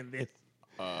saying this.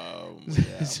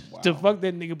 Yeah, To wow. fuck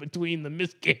that nigga between the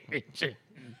miscarriage.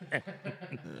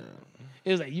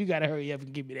 It was like, you gotta hurry up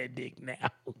and give me that dick now,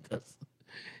 because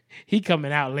he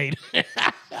coming out later.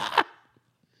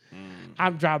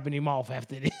 I'm dropping him off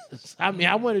after this. I mean,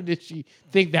 I wondered if she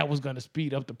think that was gonna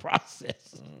speed up the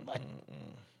process.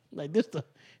 Like this the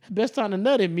best time to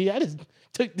nut in me. I just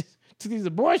took these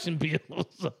abortion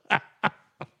pills.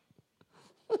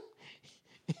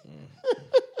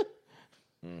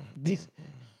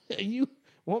 You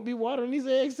won't be watering these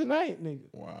eggs tonight, nigga.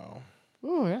 Wow.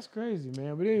 Oh, that's crazy,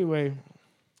 man. But anyway,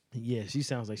 yeah, she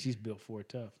sounds like she's built for it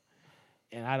tough.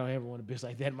 And I don't ever want a bitch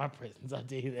like that in my presence. I'll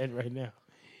tell you that right now.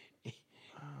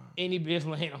 Any bitch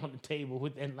laying on the table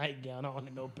with that nightgown on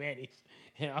and no panties,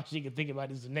 and all she can think about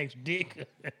is the next dick.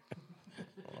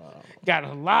 Got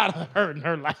a lot of hurt in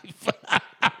her life.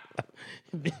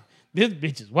 This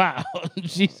bitch is wild.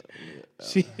 Yeah.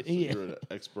 You're an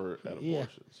expert at Yeah.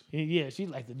 abortions. Yeah, she's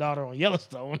like the daughter on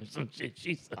Yellowstone or some shit.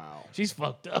 She's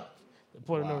fucked up. The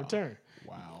point of no Wow. return.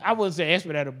 Wow. I wouldn't say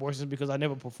expert at abortions because I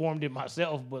never performed it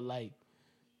myself, but like,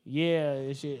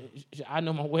 yeah, I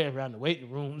know my way around the waiting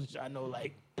rooms. I know,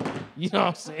 like, you know what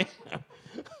I'm saying?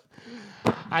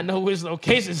 I know which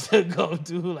locations to go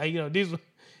to. Like, you know, these, you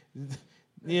know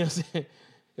what I'm saying?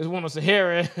 There's one on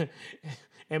Sahara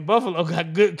and Buffalo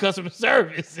got good customer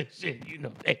service and shit, you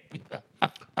know.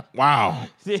 Wow.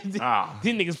 These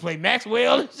niggas play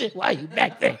Maxwell and shit. Why you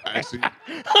back there? Actually,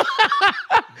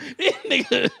 These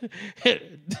niggas,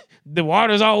 the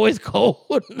water's always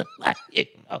cold. Like, you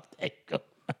know, they go.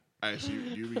 do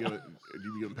you be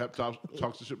giving pep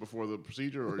talks and shit before the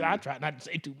procedure, or I try not to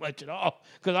say too much at all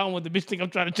because I don't want the bitch to think I'm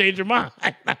trying to change her mind.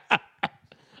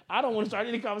 I don't want to start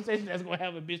any conversation that's going to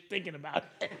have a bitch thinking about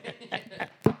it.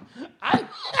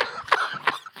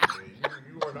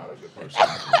 you are not a good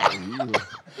person.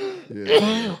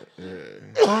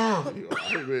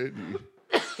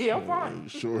 Yeah, I'm fine.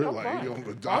 Sure, I'm like fine. you on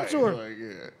the diet. sure. Like,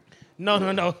 yeah.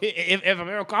 No. If I'm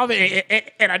ever coughing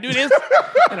and I do this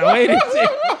and I wait and shit,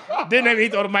 then maybe he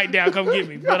throw the mic down, come get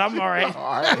me. But I'm all right.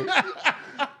 All right.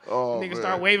 Oh, Nigga man.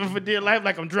 start waving for dear life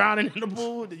like I'm drowning in the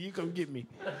pool, then you come get me.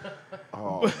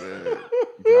 Oh man.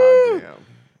 Goddamn.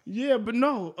 Yeah, but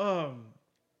no.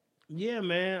 Yeah,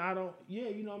 man.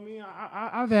 You know what I mean?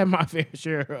 I've had my fair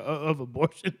share of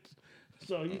abortions.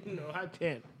 So, you know, I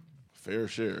can't. Fair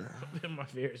share. I've had my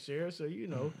fair share, so, you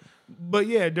know. But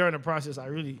yeah, during the process, I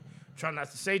really try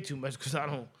not to say too much because I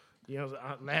don't, you know,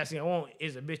 last thing I want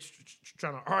is a bitch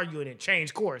trying to argue and then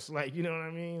change course. Like, you know what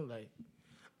I mean? Like,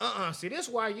 see, this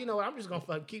why, you know, I'm just going to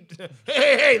fucking keep,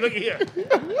 hey, look at here.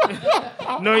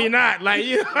 No, you're not. Like,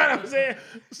 you know what I'm saying?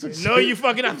 No, you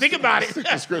fucking not. Think about it. Stick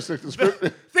to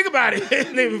script. Think about it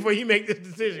before you make this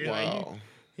decision. Wow.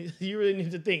 Like, you really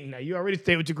need to think. Now, you already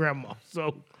stayed with your grandma,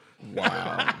 so.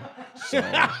 Wow. So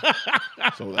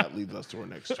that leads us to our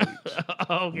next tweet.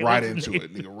 Okay, Right what's into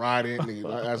it, nigga. Right in,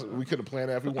 nigga. We could have planned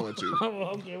that if we wanted to.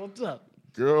 Okay, what's up?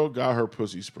 Girl got her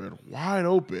pussy spread wide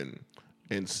open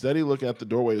and steady looking at the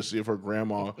doorway to see if her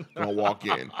grandma gonna walk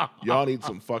in. Y'all need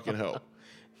some fucking help.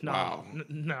 No, Wow.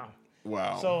 no.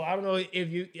 Wow. So I don't know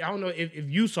if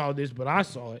you saw this, but I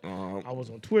saw it. I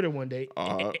was on Twitter one day.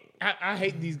 I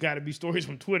hate these gotta be stories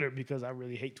from Twitter because I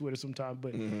really hate Twitter sometimes.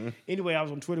 But anyway, I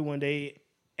was on Twitter one day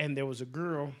and there was a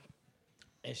girl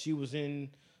and she was in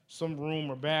some room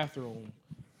or bathroom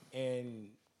and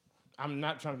I'm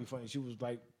not trying to be funny. She was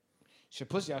like, she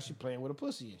pussy out, she playing with a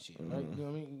pussy and shit. Right? You know what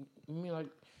I mean? I mean, like,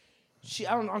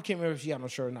 I can't remember if she had no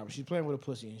shirt or not, but she's playing with a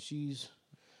pussy, and she's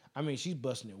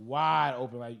busting it wide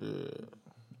open, like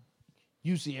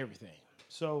you see everything.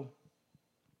 So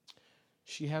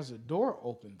she has a door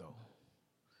open though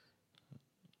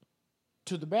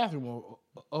to the bathroom or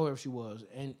wherever she was,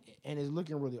 and it's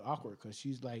looking really awkward because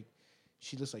she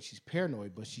looks like she's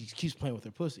paranoid, but she keeps playing with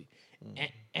her pussy,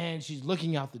 and she's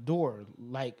looking out the door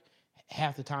like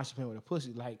half the time she's playing with her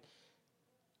pussy, like.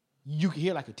 You can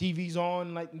hear like a TV's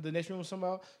on like in the next room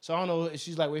somehow. So I don't know if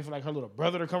she's like waiting for like her little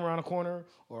brother to come around the corner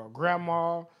or a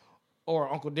grandma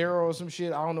or Uncle Daryl or some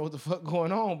shit. I don't know what the fuck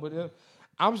going on, but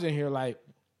I'm sitting here like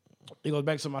it goes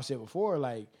back to something I said before.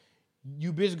 Like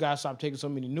you bitch gotta stop taking so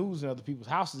many news in other people's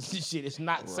houses and shit. It's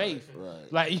not safe.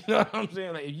 Right. Like you know what I'm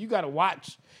saying? Like you gotta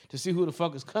watch to see who the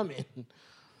fuck is coming.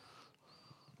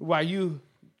 While you know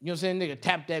what I'm saying, nigga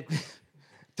tap that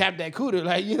cooter,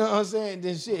 like you know what I'm saying?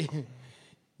 Then shit.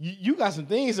 You got some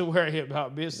things to worry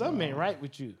about, bitch. Something ain't right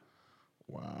with you.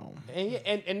 Wow.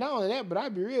 And not only that, but I'll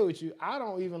be real with you. I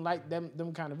don't even like them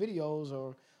kind of videos,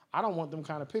 or I don't want them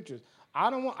kind of pictures.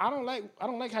 I don't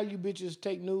like how you bitches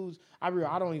take news. I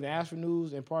don't even ask for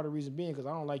news, and part of the reason being because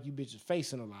I don't like you bitches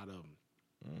facing a lot of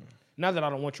them. Not that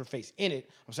I don't want your face in it.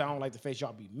 I'm saying I don't like the face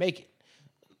y'all be making.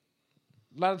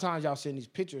 A lot of times y'all send these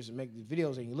pictures and make these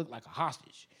videos, and you look like a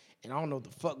hostage. And I don't know what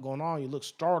the fuck going on. You look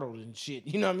startled and shit.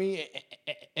 You know what I mean?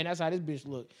 And that's how this bitch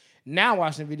look. Now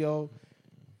watching the video,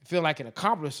 feel like an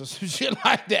accomplice or some shit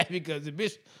like that because the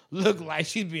bitch look like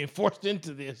she's being forced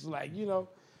into this. Like, you know,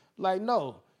 like,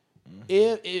 no.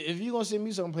 If you gonna send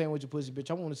me something playing with your pussy, bitch,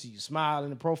 I want to see you smile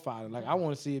in the profile. Like, I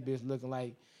want to see a bitch looking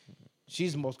like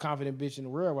she's the most confident bitch in the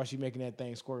world while she making that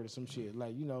thing squirt or some shit.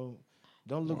 Like, you know,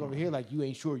 don't look over here like you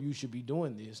ain't sure you should be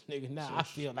doing this, nigga. Now I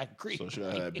feel like a creep. So she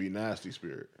had that Be Nasty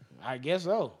spirit. I guess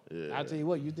so. Yeah. I tell you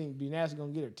what, you think Be Nasty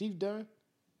gonna get her teeth done?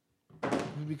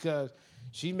 Because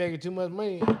she's making too much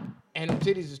money and them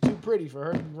titties is too pretty for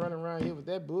her to be running around here with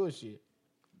that bullshit.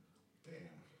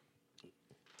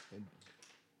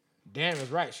 Damn is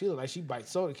right. She look like she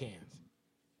bites soda cans.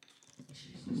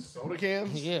 Soda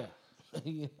cans? Yeah.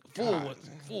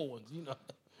 Full ones, you know.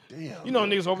 Damn. You know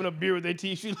niggas open up beer with their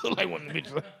teeth. She look like one of the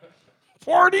bitches. Like,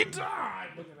 party time!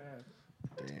 Look at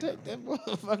that. Take that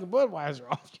motherfucking Budweiser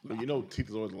off. But you know, teeth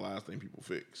is always the last thing people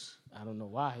fix. I don't know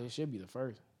why. It should be the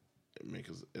first. I mean,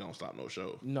 because it don't stop no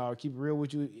show. No, keep it real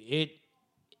with you.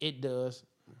 It does.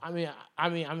 I mean,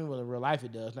 well, in real life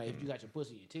it does. Now, if you got your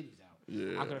pussy and your titties out,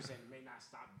 Yeah. I could have said it may not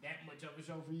stop that much of a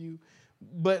show for you.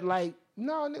 But like,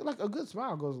 no, like a good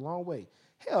smile goes a long way.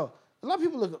 Hell, a lot of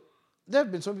people look. There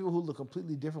have been some people who look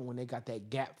completely different when they got that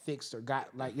gap fixed or got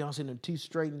like, you know what I'm saying, their teeth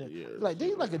straightened. Yeah, like they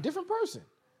look like a different person.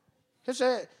 He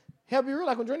said, hell, be real,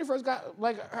 like when Journey first got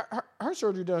like her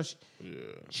surgery done,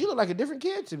 she looked like a different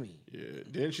kid to me. Yeah.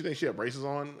 Didn't she think she had braces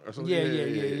on or something?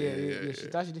 Yeah. She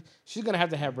thought she's gonna have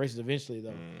to have braces eventually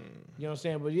though. You know what I'm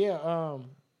saying? But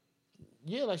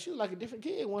yeah, like she was like a different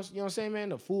kid once, you know what I'm saying, man?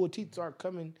 The full teeth start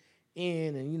coming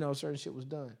in and, you know, certain shit was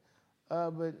done.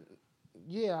 But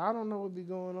yeah, I don't know what be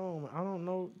going on. I don't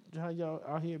know how y'all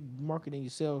out here marketing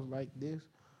yourselves like this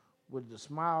with the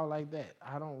smile like that.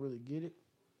 I don't really get it.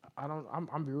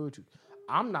 I'm be real with you.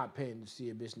 I'm not paying to see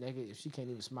a bitch naked if she can't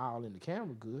even smile in the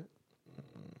camera good.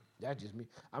 That's just me.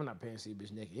 I'm not paying to see a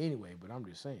bitch naked anyway, but I'm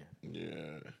just saying.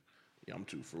 Yeah, I'm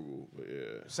too frugal, but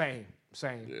yeah. Same.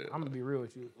 Yeah. I'm gonna be real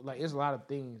with you. Like, there's a lot of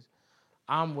things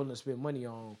I'm willing to spend money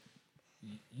on.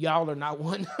 Y'all are not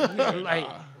one. Like,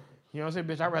 you know what I'm saying,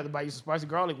 bitch? I'd rather buy you some spicy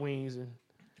garlic wings and,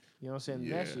 you know what I'm saying,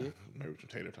 that shit. Maybe some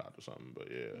tater tots or something, but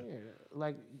yeah. Yeah,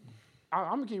 like,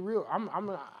 I'm gonna keep real. I'm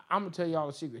gonna tell y'all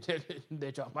a secret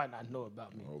that y'all might not know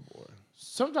about me. Oh boy.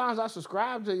 Sometimes I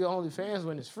subscribe to your OnlyFans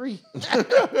when it's free.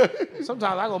 Sometimes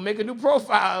I go make a new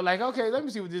profile. Like, okay, let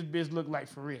me see what this bitch look like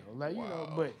for real. Like, you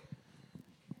know, but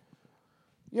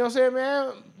you know what I'm saying,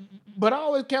 man. But I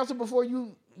always cancel before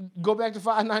you go back to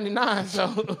 $5.99.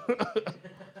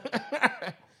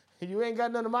 So you ain't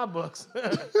got none of my bucks.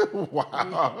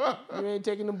 Wow. You ain't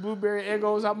taking them blueberry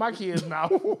Eggos out my kid's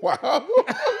mouth. Wow.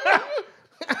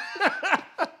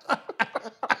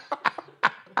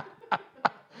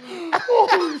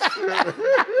 Oh shit.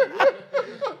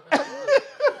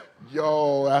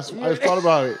 Yo, I just thought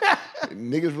about it.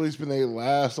 Niggas really spend their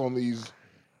last on these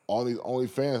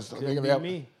OnlyFans thinking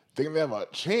they have a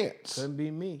chance. Couldn't be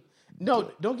me.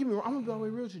 No, don't get me wrong. I'm gonna be all the way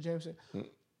real with you, Jameson.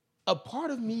 A part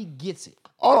of me gets it.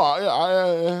 Oh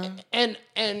no, yeah.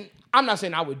 And I'm not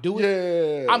saying I would do it.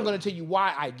 Yeah. I'm gonna tell you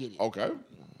why I get it. Okay.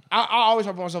 I always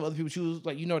try to put myself in other people's shoes,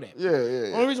 like, you know that. Yeah.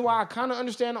 The only reason why I kind of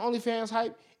understand the OnlyFans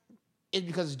hype is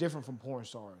because it's different from porn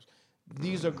stars.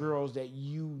 These are girls that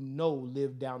you know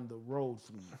live down the road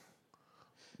from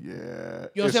you. Yeah. You know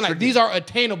what I'm saying? Like, these are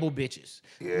attainable bitches.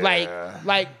 Yeah.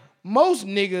 Like most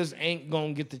niggas ain't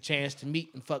gonna get the chance to meet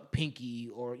and fuck Pinky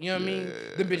or, you know what I mean?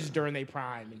 Them bitches during their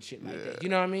prime and shit like that. You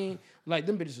know what I mean? Like,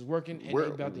 them bitches is working and they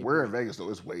about their we're in Vegas, though.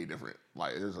 It's way different.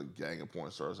 Like, there's a gang of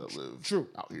porn stars that live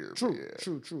out here.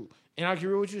 True. And I'll be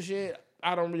real with you, shit.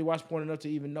 I don't really watch porn enough to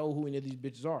even know who any of these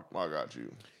bitches are. I got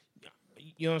you.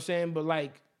 You know what I'm saying? But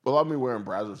like... Well, I mean, wearing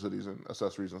Brazzers cities and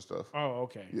accessories and stuff. Oh,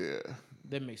 okay. Yeah.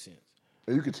 That makes sense.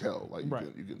 And you can tell. Like,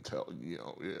 you can tell, yeah.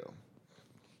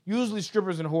 Usually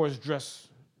strippers and whores dress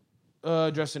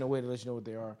in a way to let you know what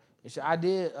they are. And shit, I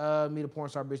did meet a porn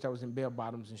star bitch that was in bell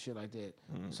bottoms and shit like that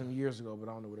some years ago, but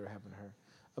I don't know whatever happened to her.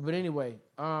 But anyway,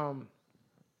 I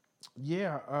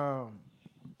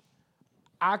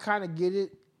kind of get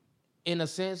it in a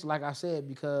sense, like I said,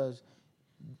 because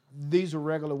these are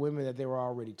regular women that they were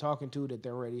already talking to, that they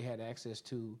already had access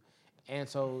to. And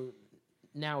so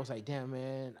now it's like, damn,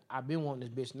 man, I've been wanting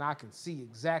this bitch. Now I can see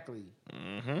exactly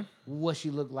what she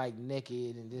looked like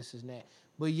naked and this and that.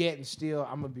 But yet and still,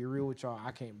 I'm going to be real with y'all,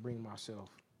 I can't bring myself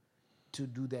to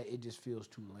do that. It just feels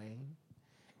too lame.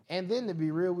 And then to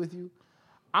be real with you,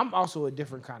 I'm also a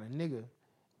different kind of nigga.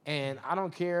 And I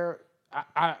don't care.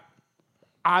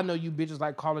 I know you bitches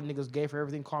like calling niggas gay for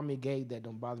everything. Call me gay. That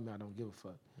don't bother me. I don't give a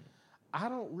fuck. I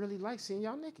don't really like seeing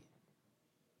y'all naked.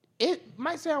 It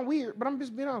might sound weird, but I'm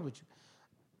just being honest with you.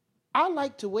 I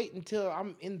like to wait until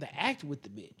I'm in the act with the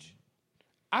bitch.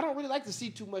 I don't really like to see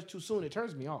too much too soon. It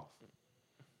turns me off.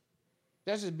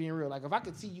 That's just being real. Like, if I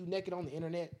could see you naked on the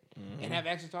internet and have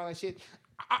access to all that shit,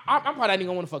 I'm probably not even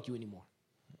gonna want to fuck you anymore.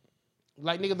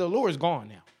 Like, nigga, the allure is gone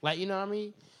now. Like, you know what I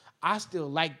mean? I still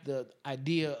like the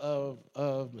idea of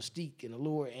mystique and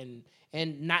allure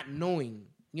and not knowing, you know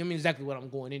what I mean, exactly what I'm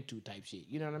going into type shit.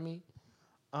 You know what I mean?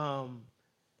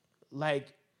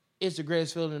 Like, it's the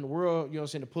greatest feeling in the world, you know what I'm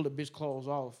saying, to pull a bitch clothes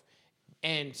off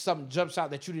and something jumps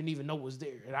out that you didn't even know was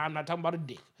there. And I'm not talking about a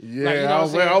dick. Yeah, like, you know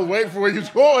I was waiting for where you was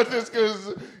going with this because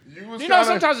you was know,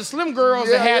 sometimes the slim girls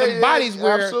that have them bodies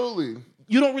where absolutely.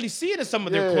 You don't really see it in some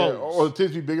of their clothes. Or the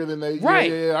tits be bigger than they.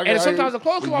 Right. And sometimes the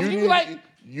clothes come off and you be like,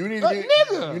 you need to be,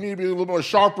 nigga. You need to be a little more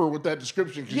sharper with that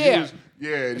description. Yeah.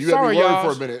 You sorry, got to be y'all.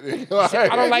 worried for a minute.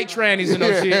 I don't like trannies and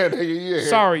no shit. Nigga,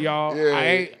 sorry, y'all.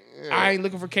 I ain't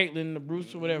looking for Caitlyn or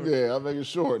Bruce or whatever. Yeah, I'm making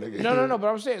sure, nigga. No. But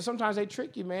I'm saying sometimes they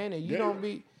trick you, man, and you don't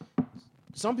be.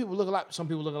 Some people look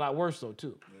a lot worse though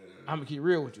too. I'm gonna keep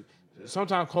real with you.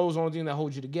 Sometimes clothes are the only thing that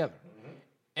holds you together,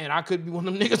 and I could be one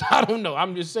of them niggas. I don't know.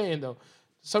 I'm just saying though.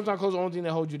 Sometimes clothes are the only thing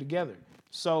that holds you together.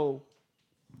 So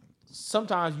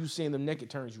sometimes you seeing them naked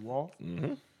turns you off.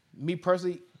 Me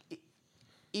personally,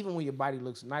 even when your body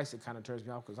looks nice, it kind of turns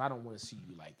me off because I don't want to see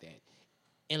you like that,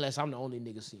 unless I'm the only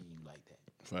nigga seeing you like that.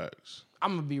 Facts.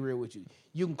 I'm gonna be real with you.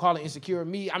 You can call it insecure.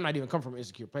 Me, I'm not even coming from an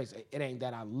insecure place. It ain't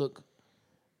that I look.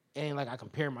 It ain't like I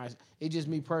compare myself. It's just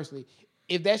me personally.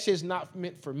 If that shit's not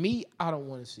meant for me, I don't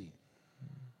want to see it.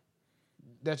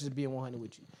 That's just being 100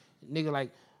 with you, nigga. Like,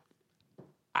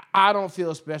 I don't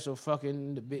feel special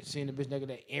fucking the bitch, seeing the bitch nigga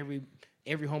that every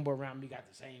homeboy around me got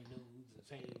the same dudes,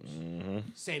 the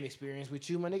same experience with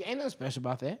you, my nigga. Ain't nothing special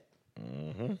about that.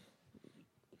 You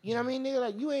know what I mean, nigga?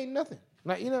 Like, you ain't nothing.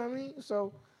 Like, you know what I mean?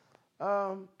 So,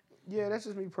 yeah, that's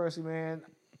just me personally, man.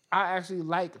 I actually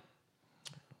like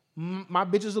my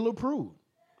bitches a little prude.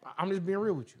 I'm just being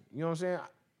real with you. You know what I'm saying?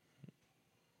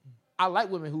 I like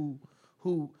women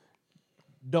who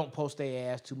don't post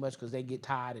their ass too much because they get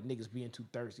tired of niggas being too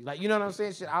thirsty. Like, you know what I'm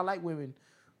saying? Shit, I like women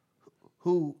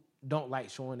who don't like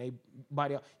showing their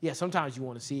body off. Yeah, sometimes you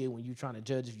want to see it when you're trying to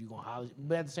judge if you're going to holler.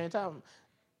 But at the same time,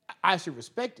 I should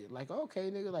respect it. Like,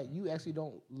 okay, nigga, like, you actually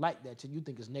don't like that shit. You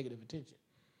think it's negative attention.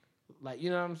 Like,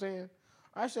 you know what I'm saying?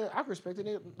 I respect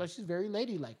it. Like, she's very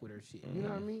ladylike with her shit. You know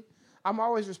what I mean? I'm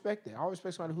always respect that. I always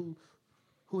respect somebody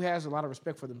who has a lot of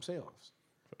respect for themselves.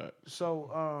 Right.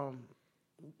 So,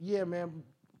 yeah, man.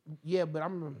 Yeah, but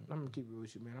I'm gonna keep it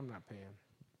with you, man. I'm not paying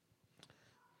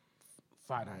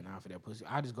 $5.99 for that pussy.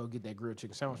 I just go get that grilled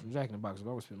chicken sandwich from Jack in the Box if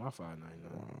I would spend my $5.99.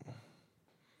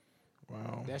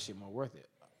 Wow. That shit more worth it.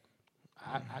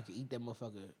 I could eat that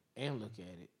motherfucker and look at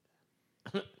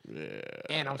it.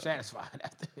 Yeah. And I'm satisfied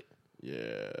after it.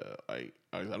 Yeah,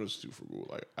 I'm just too frugal.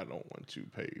 Like, I don't want to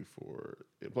pay for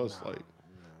it. Plus,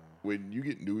 when you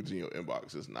get nudes in your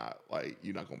inbox, it's not like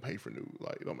you're not gonna pay for nude.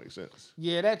 Like, it don't make sense.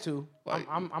 Yeah, that too. Like,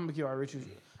 I'm gonna keep it rich.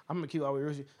 I'm gonna keep it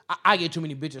rich. I get too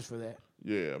many bitches for that.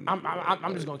 Yeah,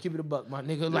 I'm just gonna keep it a buck, my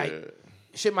nigga. Like,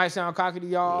 shit might sound cocky to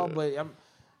y'all, but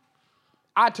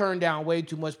I turn down way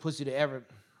too much pussy to ever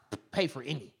pay for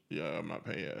any. Yeah, I'm not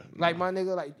paying. Like, my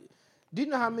nigga, like, do you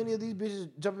know how many of these bitches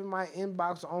jump in my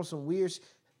inbox on some weird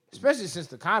especially since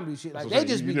the comedy shit. Like So they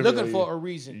just be looking for a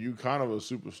reason You kind of a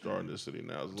superstar in this city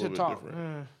now. It's a to little bit talk.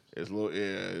 different. It's a little,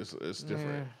 it's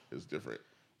different. It's different.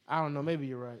 I don't know. Maybe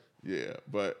you're right. Yeah,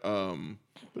 but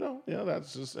no, yeah,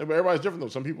 that's just. But everybody's different though.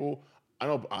 Some people, I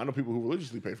know people who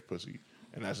religiously pay for pussy,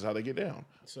 and that's just how they get down.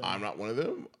 So, I'm not one of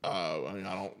them. I mean,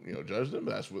 I don't judge them.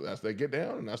 But that's they get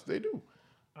down, and that's what they do.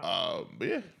 But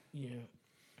yeah. Yeah.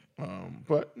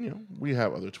 But we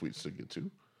have other tweets to get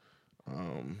to.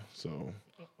 So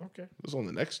Okay. this on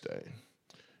the next day.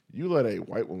 You let a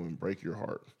white woman break your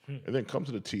heart and then come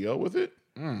to the TL with it?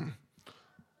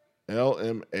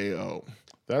 LMAO.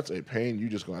 That's a pain you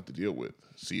just gonna have to deal with,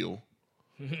 Seal.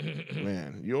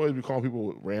 Man, you always be calling people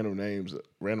with random names,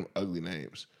 random ugly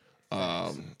names.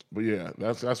 But yeah,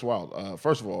 that's wild.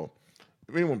 First of all,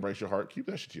 if anyone breaks your heart, keep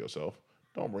that shit to yourself.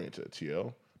 Don't bring it to the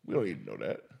TL. We don't need to know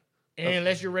that. And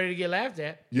unless you're ready to get laughed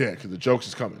at. Yeah, because the jokes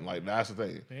is coming. Like, that's the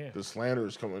thing. Yeah. The slander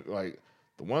is coming. Like,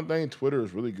 the one thing Twitter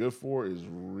is really good for is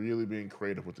really being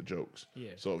creative with the jokes.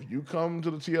 Yeah. So if you come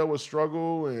to the TL with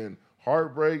struggle and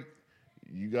heartbreak,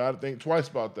 you got to think twice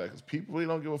about that because people really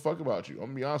don't give a fuck about you. I'm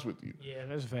going to be honest with you. Yeah,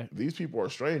 that's a fact. These people are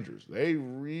strangers. They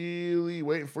really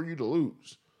waiting for you to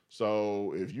lose.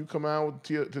 So if you come out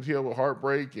with to TL with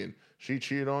heartbreak and she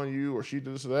cheated on you or she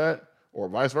did this or that or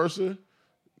vice versa,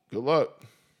 good luck.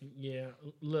 Yeah,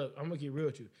 look, I'm gonna get real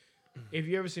with you. If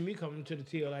you ever see me coming to the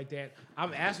TL like that,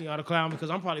 I'm asking y'all to clown because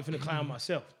I'm probably finna clown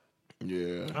myself.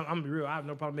 Yeah. I'm gonna be real. I have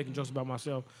no problem making jokes about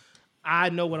myself. I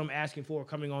know what I'm asking for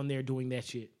coming on there doing that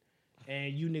shit,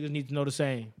 and you niggas need to know the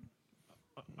same.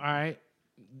 All right,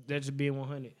 that's just being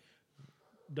 100.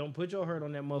 Don't put your hurt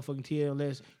on that motherfucking TL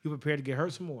unless you're prepared to get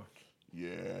hurt some more.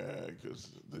 Yeah, because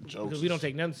the jokes. Because we don't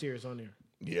take nothing serious on there.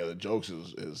 Yeah, the jokes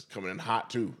is coming in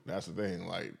hot too. That's the thing.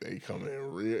 Like they come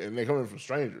in real, and they come in from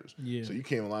strangers. Yeah. So you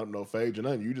can't line up no fake or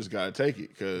nothing. You just gotta take it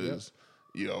because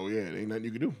it ain't nothing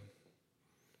you can do.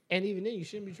 And even then, you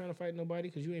shouldn't be trying to fight nobody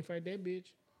because you ain't fight that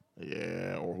bitch.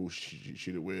 Yeah, or who she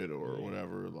cheated with or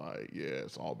whatever. Like, yeah,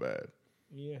 it's all bad.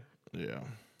 Yeah. Yeah.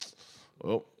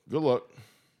 Well, good luck.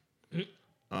 Nigga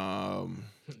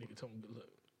told me good luck.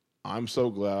 I'm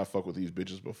so glad I fucked with these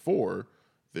bitches before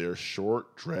their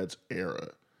short dreads era.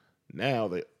 Now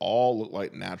they all look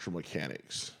like natural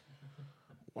mechanics.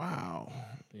 Wow.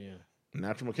 Yeah.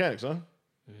 Natural mechanics, huh?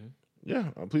 Mm-hmm. Yeah.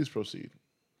 Please proceed.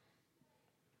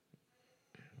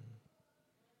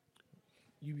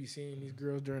 You be seeing these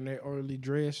girls during their early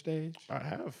dread stage? I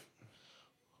have.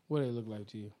 What do they look like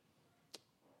to you?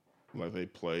 Like they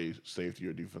play safety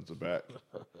or defensive back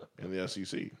in the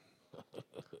SEC.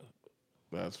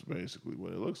 That's basically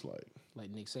what it looks like.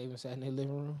 Like Nick Saban sat in their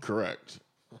living room? Correct.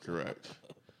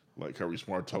 Like Kirby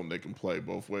Smart told them they can play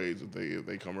both ways if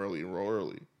they come early and roll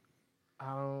early.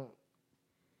 I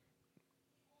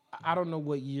don't know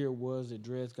what year it was that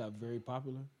dreads got very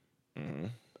popular. Mm-hmm.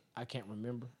 I can't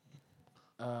remember.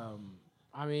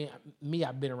 I mean, me,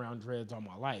 I've been around dreads all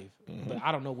my life, but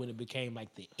I don't know when it became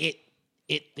like the it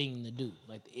thing to do,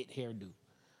 like the it hairdo.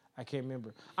 I can't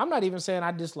remember. I'm not even saying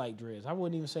I dislike dreads. I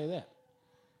wouldn't even say that.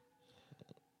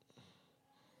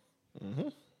 Mm-hmm.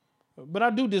 But I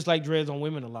do dislike dreads on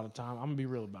women a lot of time. I'm gonna be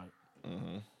real about it.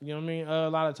 Mm-hmm. You know what I mean? A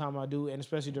lot of time I do, and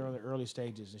especially during the early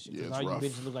stages and shit. Yeah, Because it's all rough. you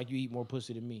bitches look like you eat more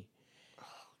pussy than me.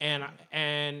 And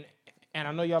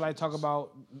I know y'all like talk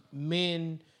about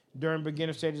men during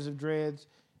beginner stages of dreads.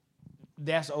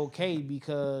 That's okay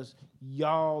because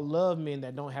y'all love men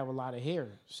that don't have a lot of hair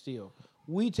still.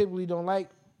 We typically don't like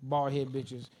bald head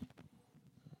bitches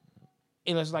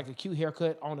unless it's like a cute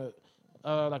haircut on a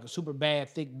like a super bad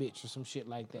thick bitch or some shit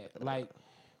like that. Like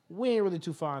we ain't really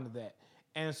too fond of that.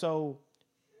 And so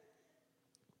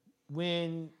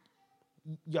when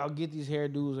y'all get these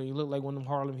hairdos and you look like one of them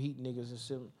Harlem Heat niggas and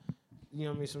some, you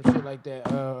know what I mean, some shit like that.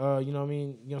 You know what I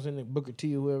mean? You know what I'm saying? Like Booker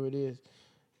T or whoever it is.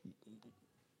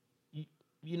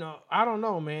 You know, I don't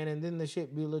know, man. And then the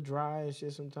shit be a little dry and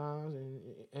shit sometimes,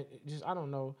 and just I don't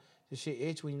know. The shit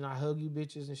itch when I hug you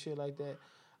bitches and shit like that.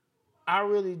 I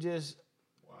really just,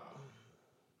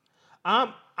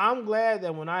 I'm glad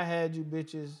that when I had you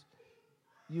bitches,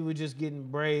 you were just getting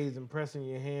braids and pressing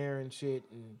your hair and shit,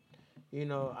 and you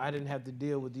know I didn't have to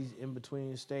deal with these in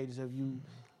between stages of you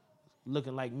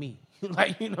looking like me.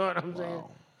 Like, you know what I'm saying?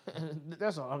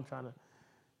 That's all I'm trying to.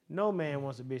 No man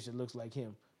wants a bitch that looks like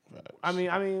him. I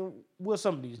mean, what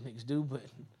some of these niggas do, but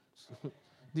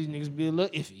these niggas be a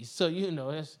little iffy. So you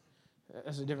know, that's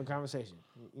a different conversation.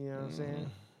 You know what I'm saying?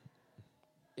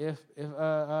 If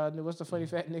what's the funny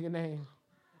fat nigga name?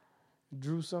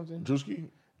 Drew something? Drewski?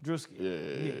 Drewski.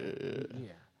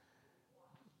 Yeah.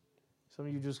 Some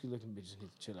of you Drewski looking bitches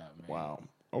need to chill out, man. Wow.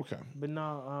 Okay. But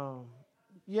no,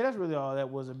 Yeah, that's really all that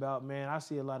was about, man. I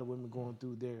see a lot of women going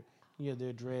through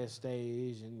their dread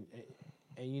stage, and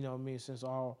you know what I mean, since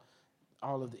all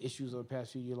of the issues of the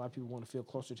past few years, a lot of people want to feel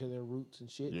closer to their roots and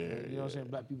shit. Yeah, you know what I'm saying?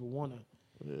 Black people want to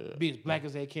Yeah. be as black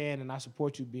as they can, and I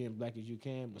support you being black as you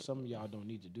can, but some of y'all don't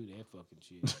need to do that fucking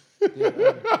shit.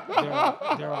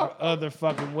 there are other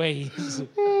fucking ways.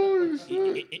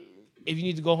 If you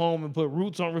need to go home and put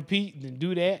Roots on repeat, then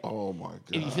do that. Oh my god.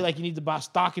 If you feel like you need to buy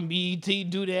stock in BET,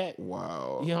 do that.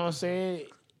 Wow. You know what I'm saying?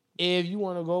 If you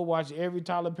want to go watch every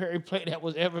Tyler Perry play that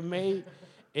was ever made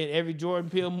and every Jordan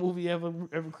Peele movie ever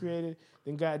created,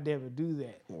 then goddamn it, do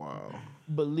that. Wow.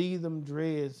 But leave them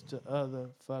dreads to other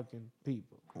fucking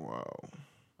people. Wow.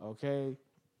 Okay?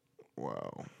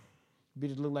 Wow.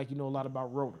 Bitches look like you know a lot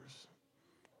about rotors.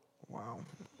 Wow.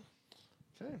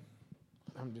 Okay.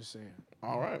 I'm just saying.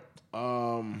 All right.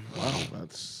 Wow.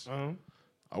 That's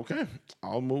okay.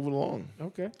 I'll move it along.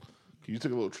 Okay. You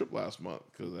took a little trip last month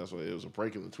because that's why it was a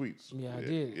break in the tweets. Yeah, I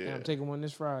did. Yeah. And I'm taking one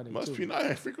this Friday. Must too. be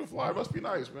nice. Frequent flyer must be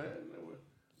nice, man.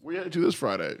 We headed to this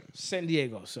Friday. San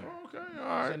Diego, sir. Okay. All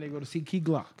right. San Diego to see Key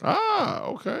Glock. Ah.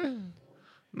 Okay.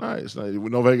 Nice.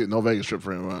 No Vegas trip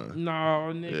for him. Huh? No,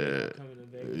 nigga, not coming to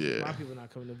Vegas. Yeah. A lot of people not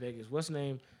coming to Vegas. What's the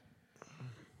name?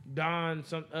 Don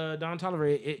Tolliver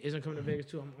isn't coming to Vegas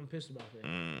too. I'm pissed about that.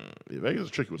 Yeah, Vegas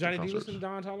is tricky with Johnny, the do you concerts. listen to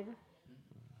Don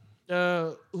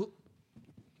Tolliver?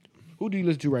 Who do you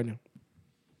listen to right now?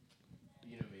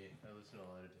 You know me. I listen to a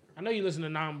lot of different. I know you listen to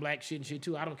non-black shit and shit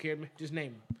too. I don't care. Just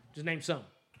name them. Just name some.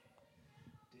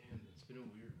 Damn, it's been a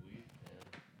weird week,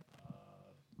 man.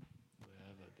 What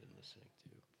have I been listening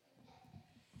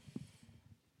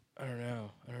to? I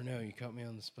don't know. You caught me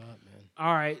on the spot, man.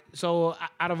 All right. So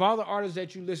out of all the artists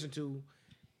that you listen to,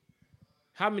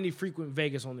 how many frequent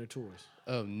Vegas on their tours?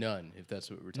 Oh, none. If that's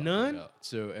what we're talking None? about.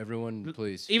 So everyone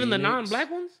plays. Even the Phoenix.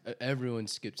 non-black ones? Everyone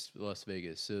skips Las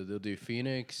Vegas. So they'll do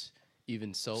Phoenix,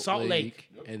 even Salt Lake. Lake,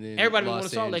 and then Everybody Los wants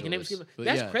to Salt Lake, and they Angeles. skip- But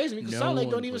that's yeah, crazy to me, 'cause no Salt Lake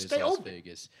one don't even plays stay Las open.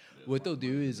 Vegas. What they'll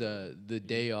do is the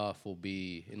day off will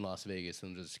be in Las Vegas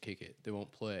and they'll just kick it. They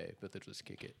won't play, but they'll just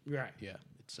kick it. Right. Yeah,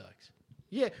 it sucks.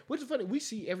 Yeah, which is funny. We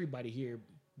see everybody here,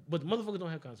 but the motherfuckers don't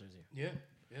have concerts here.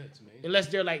 Yeah, it's amazing. Unless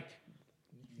they're like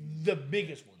the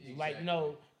biggest ones. Like, you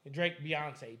know, Drake,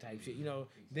 Beyonce type shit. You know,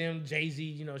 them, Jay-Z,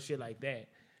 you know, shit like that.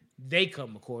 They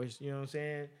come, of course, you know what I'm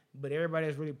saying? But everybody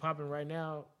that's really popping right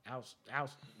now, out,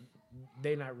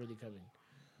 they not really coming.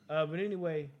 But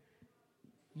anyway,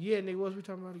 yeah, nigga, what was we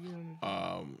talking about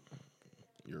again?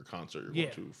 Your concert you're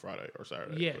Yeah. going to Friday or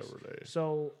Saturday, Yes. whatever day.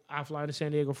 So I fly to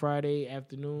San Diego Friday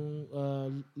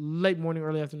afternoon, late morning,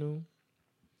 early afternoon.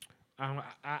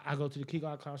 I go to the Key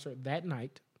Glock concert that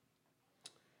night.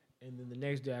 And then the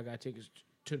next day I got tickets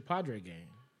to the Padre game.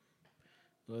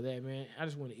 Well, that, man, I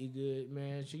just want to eat good,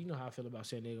 man. So you know how I feel about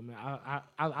San Diego, man.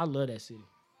 I love that city.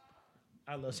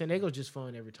 I love San Diego's just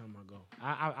fun every time I go.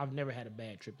 I've never had a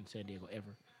bad trip in San Diego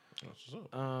ever. That's what's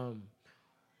up.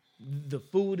 The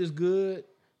food is good.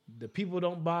 The people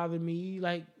don't bother me.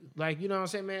 Like you know what I'm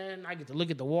saying, man. I get to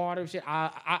look at the water. Shit.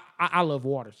 I love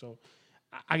water, so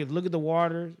I get to look at the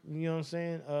water. You know what I'm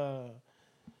saying.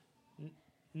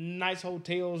 Nice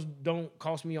hotels don't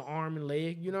cost me an arm and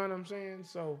leg. You know what I'm saying.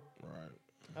 So Right.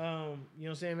 you know what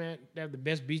I'm saying, man. They have the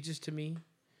best beaches to me.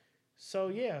 So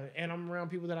yeah, and I'm around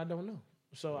people that I don't know,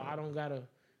 so I don't gotta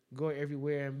go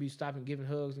everywhere and be stopping giving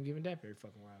hugs and giving that every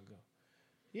fucking while I go.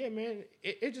 Yeah, man,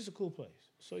 it's just a cool place.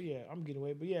 So yeah, I'm getting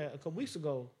away. But yeah, a couple weeks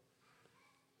ago,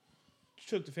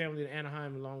 took the family to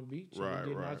Anaheim and Long Beach. And Right, we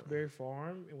did right. Knott's Berry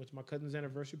Farm. It was my cousin's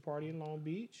anniversary party in Long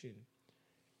Beach,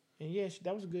 and yeah,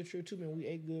 that was a good trip too, man. We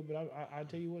ate good, but I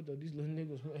tell you what though, these little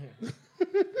niggas, man,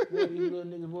 boy, these little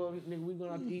niggas, boy, nigga, we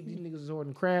gonna have to eat. These niggas is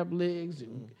ordering crab legs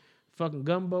and fucking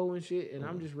gumbo and shit, and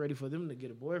I'm just ready for them to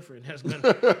get a boyfriend that's gonna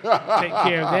take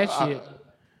care of that shit.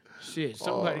 Shit,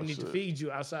 somebody needs to feed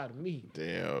you outside of me.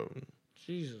 Damn.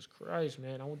 Jesus Christ,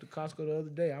 man. I went to Costco the other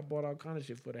day. I bought all kind of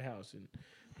shit for the house, and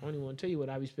I don't even want to tell you what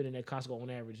I be spending at Costco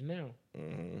on average now.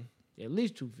 Mm-hmm. At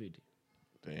least $250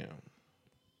 Damn.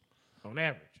 on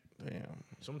average. Damn.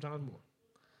 Sometimes more.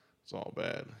 It's all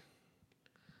bad.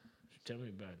 Tell me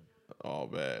about it. All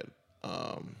bad.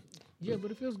 Yeah, but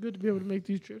it feels good to be able to make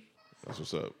these trips. That's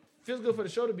what's up. Feels good for the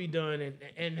show to be done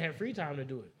and have free time to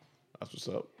do it. That's what's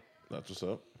up. That's what's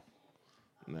up.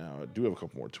 Now, I do have a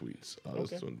couple more tweets.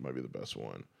 This Okay. one might be the best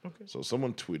one. Okay. So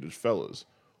someone tweeted, fellas,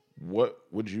 what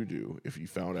would you do if you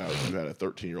found out you had a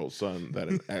 13-year-old son that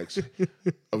an ex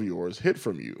of yours hid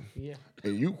from you? Yeah.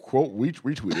 And you, quote,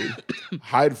 retweeted,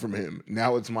 hide from him.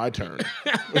 Now it's my turn.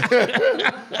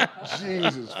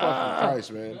 Jesus fucking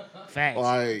Christ, man. Facts.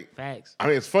 Like, Facts. I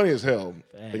mean, it's funny as hell.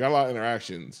 Facts. They got a lot of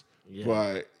interactions. Yeah.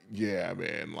 But, yeah,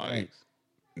 man, like, Facts.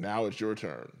 Now it's your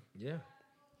turn. Yeah.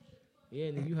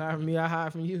 Yeah, nigga, you hire from me, I hire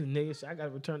from you, nigga. So I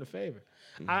gotta return the favor.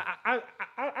 I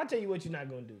tell you what you're not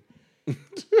gonna do.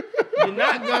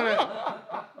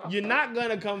 You're not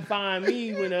gonna come find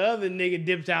me when the other nigga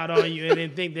dips out on you and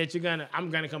then think that I'm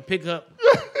gonna come pick up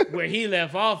where he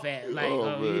left off at. Like,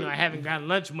 I haven't gotten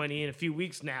lunch money in a few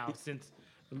weeks now since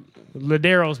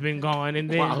Ladero's been gone, and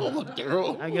then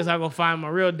I guess I'll go find my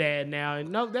real dad now.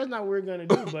 And no, that's not what we're gonna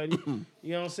do, buddy.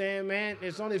 You know what I'm saying, man?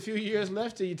 It's only a few years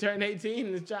left till you turn 18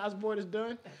 and the child support is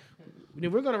done.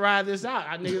 Then we're gonna ride this out.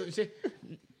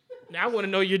 Now I want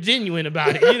to know you're genuine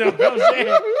about it. You know what I'm saying?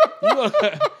 You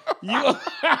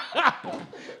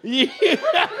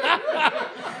gonna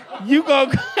you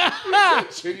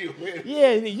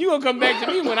gonna come back to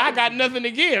me when I got nothing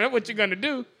to give. That's what you're gonna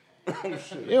do. Oh,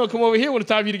 shit. You don't come over here when it's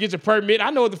time for you to get your permit. I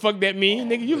know what the fuck that means.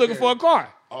 Nigga, you looking for a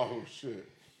car. Oh, shit.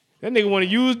 That nigga want to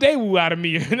use Daewoo out of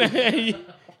me.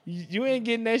 You ain't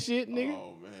getting that shit, nigga.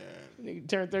 Oh, man. Nigga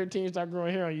turn 13, start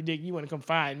growing hair on your dick. You want to come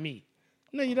find me.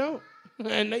 No, you don't.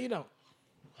 No, you don't.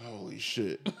 Holy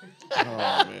shit.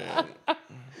 Oh, man.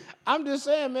 I'm just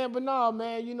saying, man. But no,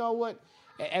 man, you know what?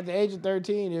 At the age of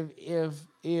 13, if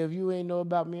you ain't know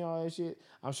about me and all that shit,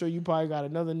 I'm sure you probably got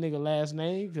another nigga last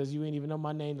name because you ain't even know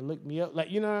my name to look me up.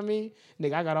 Like, you know what I mean?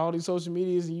 Nigga, I got all these social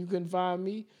medias and you couldn't find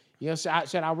me. You know,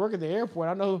 I work at the airport.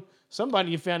 I know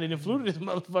somebody you found it and flew to this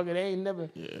motherfucker. They ain't never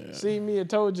seen me or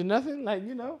told you nothing. Like,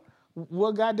 you know,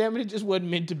 well, goddamn it just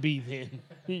wasn't meant to be then.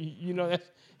 You know, that's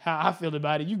how I feel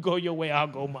about it. You go your way, I'll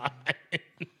go mine.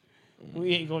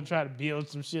 We ain't gonna try to build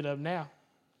some shit up now.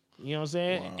 You know what I'm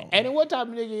saying? Wow. And then what type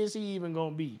of nigga is he even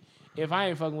gonna be? If I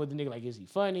ain't fucking with the nigga, like, is he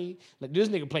funny? Like, this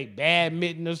nigga play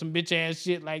badminton or some bitch ass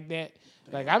shit like that.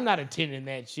 Damn. Like, I'm not attending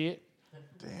that shit.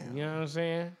 Damn. You know what I'm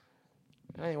saying?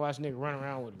 I ain't watching nigga run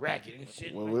around with racket and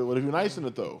shit. Well, what if you're nice in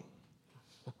it though?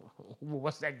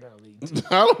 What's that gonna lead to?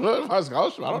 I don't know. I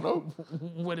don't know.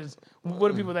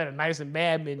 What do people that are nice and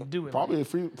badminton do? Probably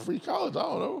like? A free college. I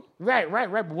don't know. Right.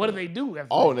 But what do they do? After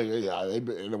that? Nigga, yeah, they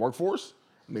be in the workforce.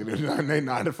 Nigga, they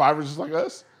 9 to 5ers just like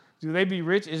us. Do they be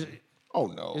rich? Oh,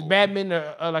 no. Is badminton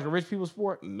like a rich people's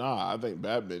sport? Nah, I think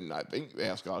badminton, they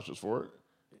have scholarships for it.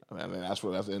 I mean, that's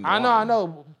the end. I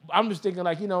know. I'm just thinking,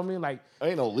 like, you know what I mean? Like,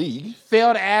 ain't no league.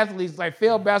 Failed athletes, like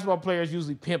failed basketball players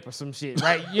usually pimp or some shit,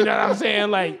 right? You know what I'm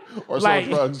saying? Like, or like,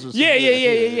 some drugs or something.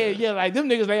 Yeah. Like, them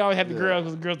niggas, they always had the girls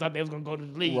because the girls thought they was going to go to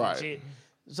the league and shit.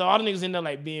 So all the niggas end up,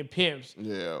 like, being pimps.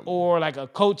 Yeah. Or, like, a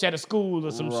coach at a school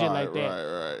or some shit like that.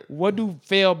 Right. What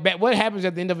happens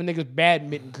at the end of a nigga's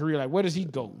badminton career? Like, where does he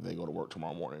go? They go to work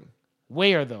tomorrow morning.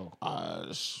 Where, though?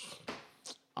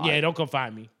 Don't come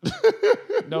find me.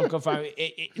 Don't come find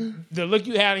me. The look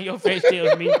you had on your face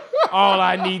tells me all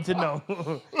I need to know.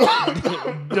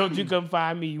 Don't you come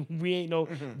find me. We ain't no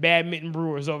badminton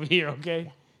brewers over here,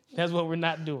 okay? That's what we're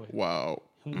not doing. Wow.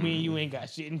 Me and you ain't got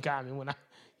shit in common.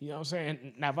 You know what I'm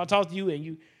saying? Now, if I talk to you and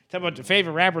you talk about your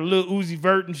favorite rapper, Lil Uzi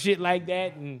Vert and shit like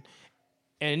that, and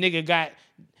a nigga got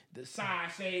the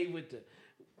side shade with the,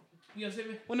 you know what I'm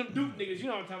saying? One of them Duke niggas, you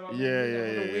know what I'm talking about? Yeah.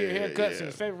 With the weird haircuts and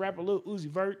his favorite rapper, Lil Uzi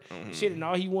Vert, shit, and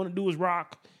all he want to do is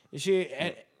rock and shit.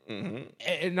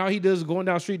 And all he does is going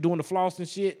down the street doing the floss and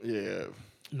shit. Yeah.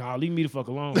 Nah, leave me the fuck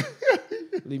alone.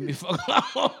 Leave me the fuck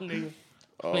alone, nigga.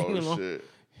 Oh, shit.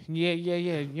 Yeah.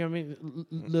 You know what I mean?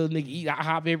 Little nigga eat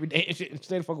hop every day and shit.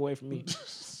 Stay the fuck away from me.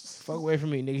 Fuck away from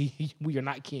me, nigga. We are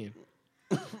not kin.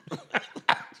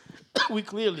 We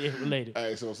clearly ain't related.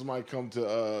 Hey, so somebody come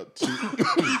to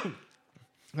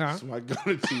somebody go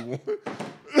to T1.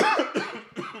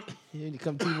 You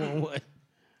come T1 what?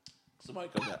 Somebody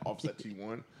come to that office at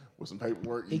T1 with some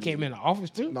paperwork. He came in the office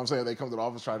too? No, I'm saying they come to the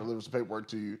office trying to deliver some paperwork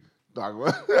to you.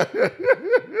 Dog.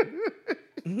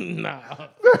 Nah.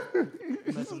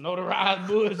 That's some notarized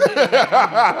bullshit.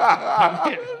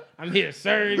 I'm here to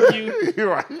serve you. You're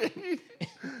right.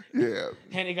 Yeah.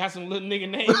 And they got some little nigga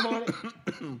name on it.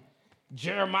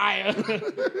 Jeremiah.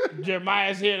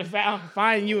 Jeremiah's here to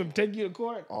find you and take you to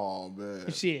court. Oh,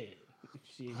 man. Shit.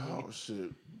 Oh,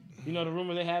 shit. You know the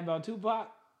rumor they had about Tupac?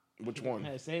 Which one?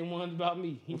 The same ones about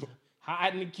me. He's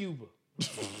hiding in Cuba.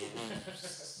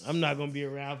 I'm not going to be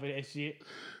around for that shit.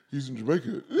 He's in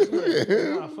Jamaica.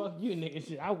 Nah, fuck you, nigga.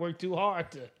 Shit, I work too hard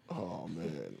to. Oh,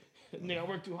 man. Nigga, I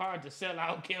work too hard to sell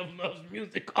out Kevin Love's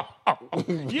music. Wow.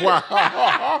 You're not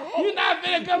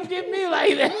finna come get me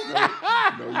like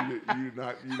that. No, you did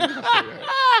not say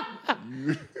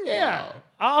that. Wow.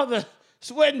 All the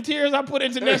sweat and tears I put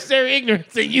into necessary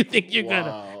ignorance, and you think you're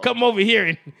gonna come over here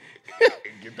and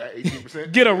get that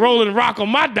 18%? Get a Rolling Rock on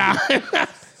my dime.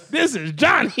 This is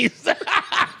Johnny's.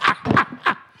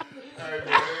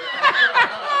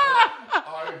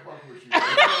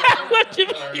 What you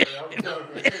mean?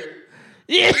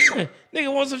 Yeah,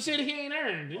 nigga want some shit he ain't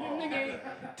earned. Nigga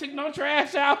ain't took no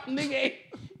trash out. Nigga ain't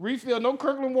refill no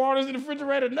Kirkland waters in the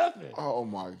refrigerator. Nothing. Oh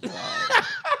my god.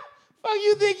 Fuck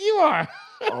you think you are?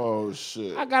 Oh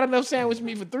shit. I got enough sandwich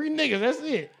meat for 3 niggas. That's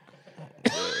it.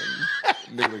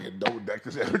 Nigga get double decker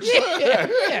sandwich.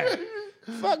 Yeah.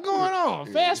 Fuck going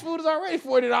on? Fast food is already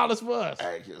 $40 for us.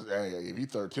 Hey, if you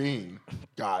 13,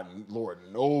 God, Lord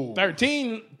knows.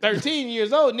 13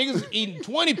 years old, niggas eating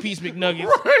 20-piece McNuggets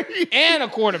Right. and a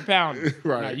quarter pounder.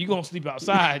 Right. Now, you gonna sleep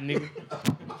outside, nigga.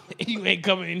 You ain't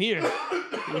coming in here.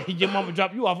 Your mama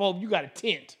drop you off home, you got a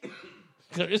tent.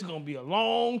 Cause it's gonna be a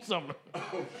long summer.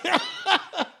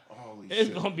 Holy It's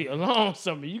shit. gonna be a long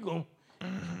summer. You gonna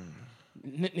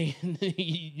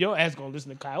your ass gonna listen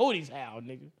to Coyotes howl,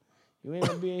 nigga. You ain't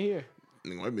gonna be in here.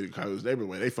 Nigga might be the Coyotes neighbor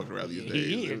way they fucking around these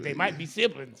days. They might be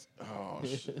siblings. Oh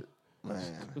shit.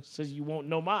 Man. So you won't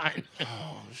know mine.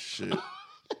 Oh shit.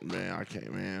 Man, I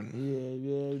can't, man.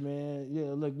 Yeah, man.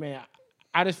 Yeah, look, man.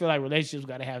 I just feel like relationships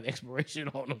got to have expiration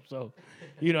on them. So,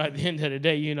 at the end of the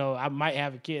day, I might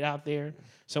have a kid out there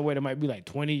somewhere that might be like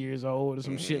 20 years old or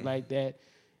some shit like that.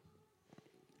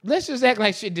 Let's just act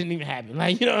like shit didn't even happen.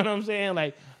 Like, you know what I'm saying?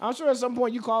 Like, I'm sure at some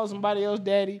point you call somebody else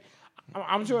daddy.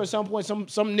 I'm sure at some point some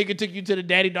nigga took you to the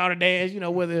daddy-daughter dance,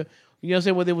 whether,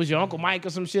 whether it was your Uncle Mike or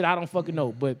some shit. I don't fucking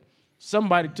know. But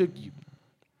somebody took you.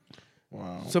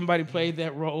 Wow. Somebody played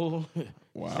that role.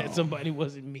 Wow. Said somebody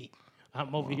wasn't me.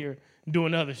 I'm over here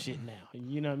doing other shit now.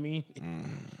 You know what I mean?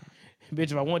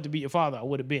 Bitch, if I wanted to be your father, I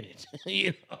would have been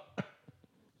it.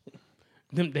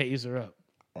 Them days are up.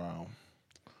 Wow.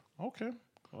 Okay.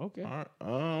 Okay. All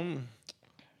right.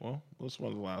 Well, that's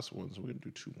one of the last ones. We're gonna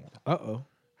do 2 more. Uh-oh.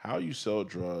 How you sell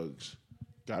drugs,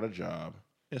 got a job,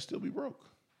 and still be broke.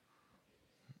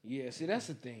 Yeah, see, that's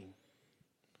the thing.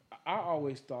 I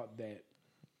always thought that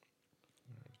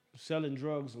selling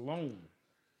drugs alone,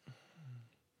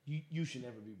 you should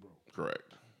never be broke.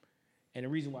 Correct. And the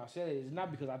reason why I said it is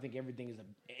not because I think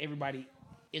everybody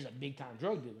is a big time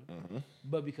drug dealer,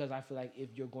 but because I feel like if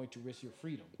you're going to risk your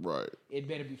freedom, Right. it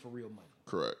better be for real money.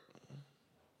 Correct.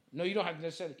 No, you don't have to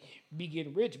necessarily be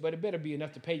getting rich, but it better be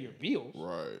enough to pay your bills.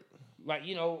 Right. Like,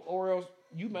 or else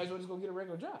you might as well just go get a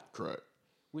regular job, Correct.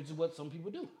 which is what some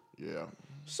people do. Yeah.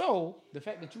 So the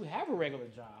fact that you have a regular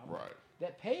job Right.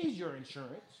 that pays your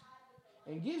insurance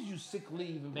and gives you sick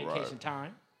leave and vacation Right.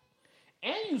 time,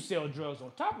 and you sell drugs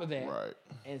on top of that, Right.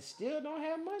 and still don't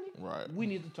have money, Right. we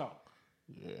need to talk.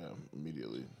 Yeah.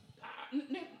 Immediately.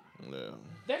 Nigga, Yeah.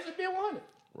 that's just being 100.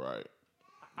 Right.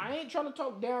 I ain't trying to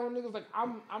talk down on niggas like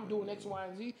I'm doing X, Y,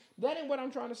 and Z. That ain't what I'm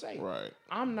trying to say. Right.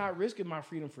 I'm not risking my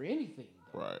freedom for anything.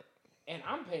 Right. And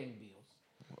I'm paying bills.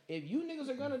 If you niggas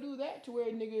are gonna do that to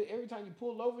where nigga every time you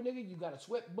pull over, nigga, you gotta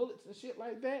sweat bullets and shit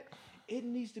like that, it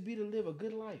needs to be to live a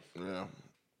good life. Yeah.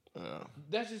 Yeah.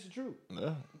 That's just the truth.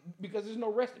 Yeah. Because there's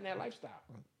no rest in that lifestyle.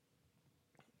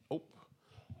 Oh.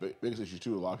 Biggest issue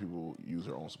too. A lot of people use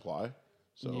their own supply.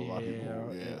 So a lot of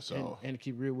people. Yeah. So. And to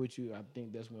keep real with you, I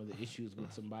think that's one of the issues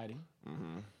with somebody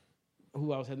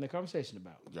who I was having a conversation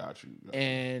about. Got you.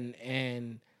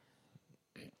 And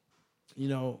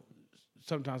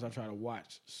sometimes I try to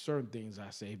watch certain things I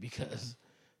say because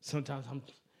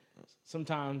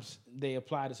sometimes they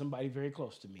apply to somebody very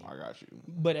close to me. I got you.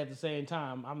 But at the same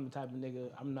time, I'm the type of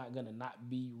nigga, I'm not gonna not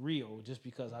be real just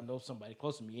because I know somebody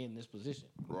close to me in this position.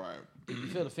 Right. If you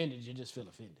feel offended, you just feel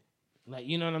offended. Like,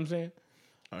 you know what I'm saying?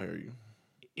 I hear you.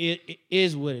 It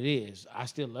is what it is. I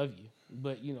still love you.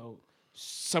 But,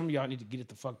 some of y'all need to get it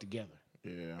the fuck together.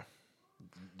 Yeah.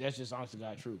 That's just honest to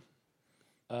God truth.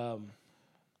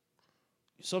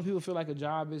 Some people feel like a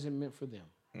job isn't meant for them.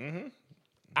 Mm-hmm.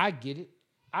 I get it.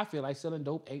 I feel like selling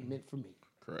dope ain't meant for me.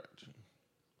 Correct.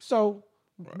 So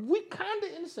we kind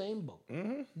of in the same boat.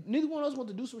 Mm-hmm. Neither one of us want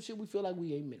to do some shit we feel like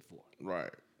we ain't meant for.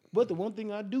 Right. But the one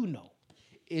thing I do know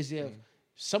is if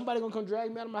somebody gonna come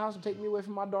drag me out of my house and take me away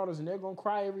from my daughters and they're gonna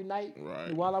cry every night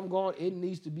Right. while I'm gone, it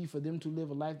needs to be for them to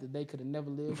live a life that they could have never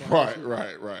lived.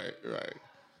 Right.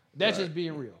 That's just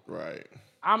being real. Right.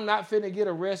 I'm not finna get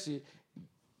arrested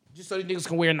just so these niggas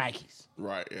can wear Nikes.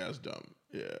 Right. Yeah, it's dumb.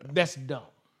 Yeah. That's dumb.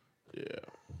 Yeah.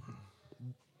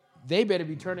 They better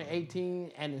be turning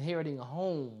 18 and inheriting a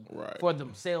home Right. for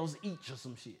themselves each or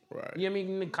some shit. Right. You know what I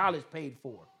mean? The college paid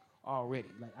for already.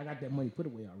 Like, I got that money put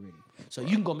away already. So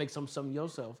you can go make something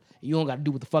yourself and you don't got to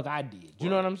do what the fuck I did. You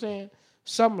know what I'm saying?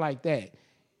 Something like that.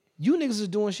 You niggas is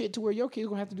doing shit to where your kids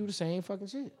gonna have to do the same fucking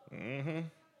shit. Mm-hmm.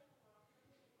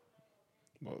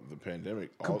 Well, the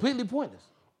pandemic. Completely pointless.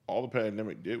 All the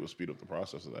pandemic did was speed up the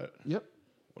process of that. Yep.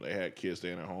 When they had kids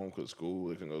staying at home because school,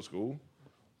 they couldn't go to school.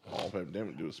 All the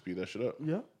pandemic did was speed that shit up.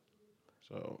 Yeah.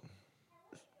 So.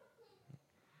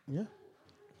 Yeah.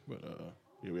 But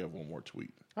yeah, we have one more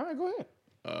tweet. All right, go ahead.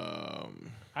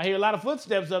 I hear a lot of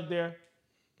footsteps up there.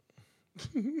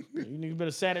 You niggas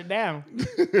better sat it down.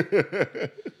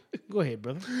 Go ahead,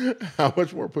 brother. How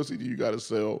much more pussy do you got to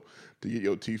sell to get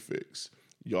your teeth fixed?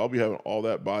 Y'all be having all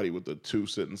that body with the two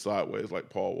sitting sideways like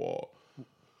Paul Wall.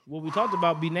 Well, we talked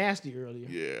about Be Nasty earlier.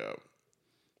 Yeah.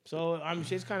 So, I mean,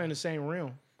 it's kind of in the same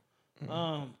realm.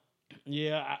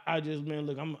 Yeah, I just, man,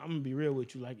 look, I'm going to be real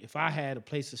with you. Like, if I had a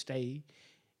place to stay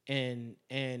and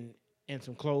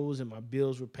some clothes and my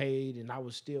bills were paid and I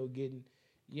was still getting,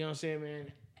 you know what I'm saying,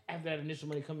 man? After that initial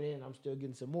money coming in, I'm still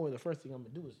getting some more. The first thing I'm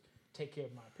going to do is take care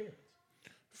of my appearance.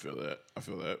 I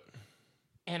feel that.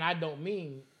 And I don't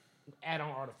mean add on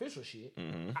artificial shit.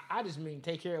 I just mean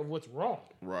take care of what's wrong.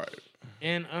 Right.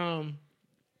 And I'm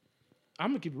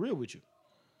gonna keep it real with you.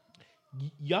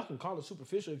 Y'all can call it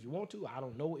superficial if you want to. I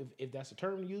don't know if that's a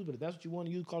term to use, but if that's what you want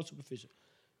to use, call it superficial.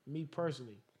 Me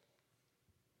personally,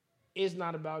 it's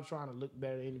not about trying to look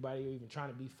better than anybody or even trying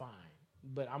to be fine.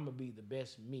 But I'm gonna be the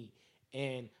best me.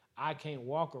 And I can't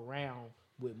walk around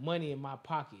with money in my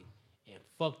pocket and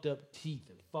fucked up teeth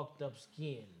and fucked up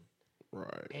skin.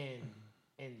 Right.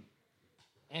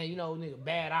 And you know, nigga,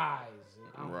 bad eyes.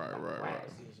 And Right.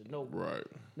 glasses and Right.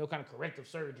 no kind of corrective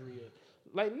surgery.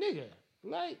 Like, nigga,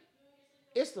 like,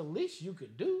 it's the least you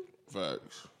could do.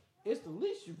 Facts. It's the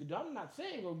least you could do. I'm not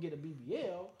saying go get a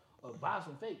BBL or buy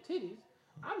some fake titties.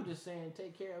 I'm just saying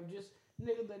take care of just,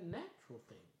 nigga, the natural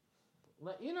thing.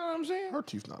 Like, you know what I'm saying? Her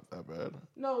teeth not that bad.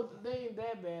 No, they ain't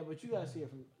that bad, but you gotta see it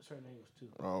from certain angles too.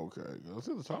 Oh, okay. Let's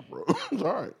hit the top, bro. It's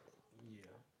all right.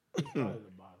 Yeah. It's probably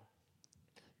the bottom.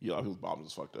 Yeah, a lot of people's bottoms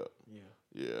is fucked up. Yeah.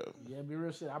 Yeah. Yeah, be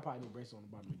real shit. I probably need braces on the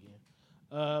bottom again.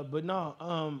 But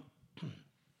no,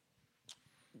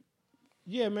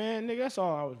 yeah, man, nigga, that's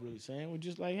all I was really saying. We're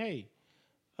just like, hey,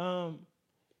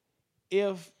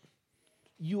 if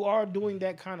you are doing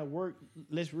that kind of work,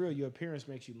 let's be real, your appearance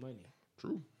makes you money.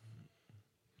 True.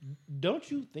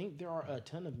 Don't you think there are a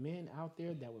ton of men out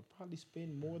there that would probably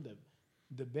spend more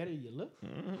the better you look?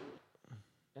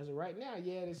 As of right now,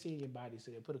 yeah, they see your body,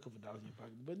 so they put a couple dollars in your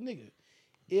pocket. But nigga,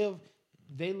 if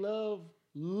they love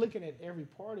looking at every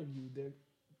part of you, they're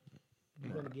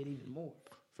gonna get even more.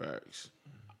 Facts.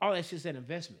 All that's just an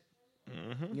investment. You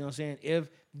know what I'm saying? If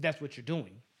that's what you're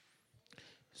doing.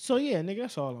 So yeah, nigga,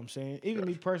 that's all I'm saying. Even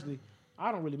me personally,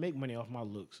 I don't really make money off my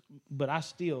looks, but I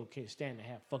still can't stand to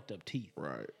have fucked up teeth.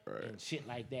 Right. And shit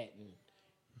like that, and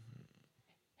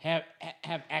have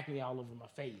acne all over my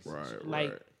face. Right.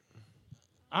 Like,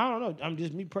 I don't know. I'm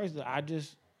just me personally. I don't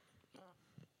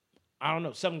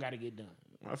know. Something got to get done.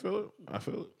 I feel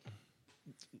it.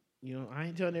 You know, I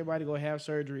ain't telling everybody to go have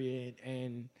surgery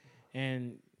and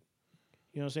you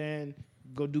know what I'm saying,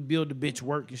 go do build a bitch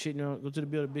work and shit. You know, go to the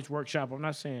build a bitch workshop. I'm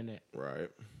not saying that. Right.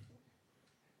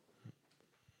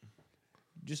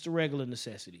 Just the regular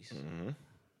necessities.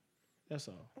 That's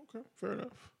all. Okay. Fair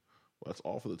enough. Well, that's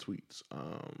all for the tweets.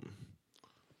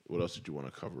 What else did you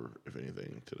want to cover, if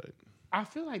anything, today? I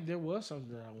feel like there was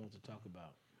something that I wanted to talk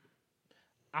about.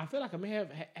 I feel like I may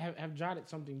have jotted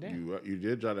something down. You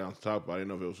did jot down to talk about. I didn't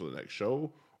know if it was for the next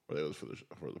show or it was for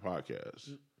the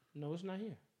podcast. No, it's not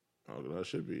here. Oh, that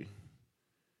should be.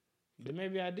 Then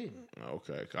maybe I didn't.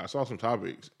 Okay. 'Cause I saw some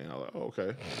topics and I was like, oh,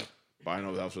 okay. But I didn't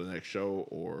know if that was for the next show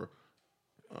or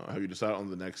have you decided on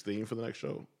the next theme for the next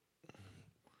show?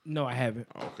 No, I haven't.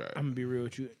 Okay. I'm gonna be real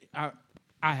with you. I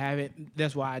haven't.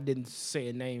 That's why I didn't say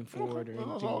a name for it or anything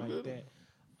all like good. that.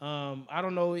 I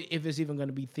don't know if it's even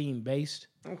gonna be theme based.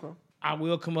 Okay. I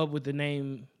will come up with the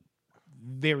name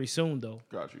very soon, though.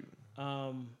 Got you.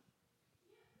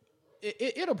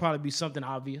 It'll probably be something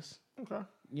obvious. Okay.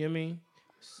 You know what I mean?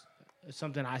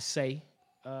 Something I say.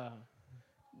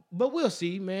 But we'll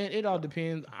see, man. It all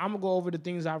depends. I'm gonna go over the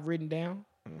things I've written down,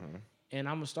 and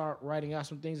I'm gonna start writing out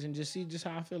some things and just see just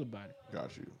how I feel about it.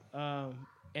 Got you.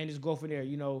 And just go from there.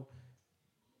 You know,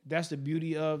 that's the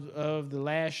beauty of the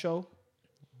last show,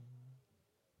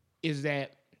 is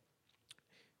that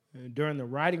during the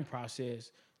writing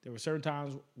process, there were certain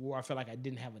times where I felt like I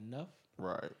didn't have enough,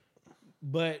 Right.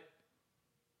 but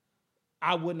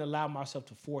I wouldn't allow myself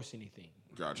to force anything.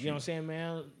 Got You know what I'm saying,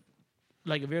 man?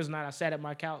 Like, if there's a night I sat at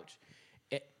my couch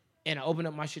and I opened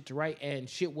up my shit to write and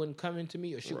shit wasn't coming to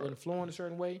me or shit wasn't flowing a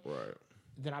certain way, Right.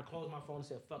 then I closed my phone and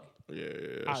said, fuck it.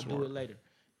 Yeah. I'll Smart. do it later.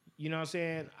 You know what I'm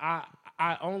saying?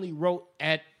 I only wrote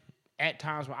at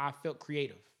times where I felt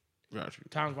creative. Got you.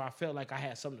 Times where I felt like I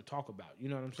had something to talk about. You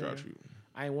know what I'm saying? Got you.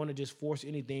 I didn't want to just force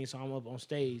anything, so I'm up on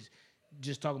stage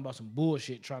just talking about some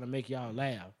bullshit trying to make y'all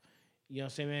laugh. You know what I'm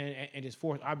saying, man? And just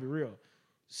force, I'll be real.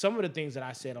 some of the things that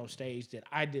I said on stage that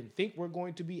I didn't think were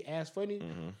going to be as funny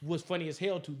was funny as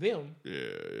hell to them Yeah.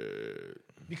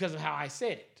 because of how I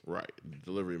said it. Right.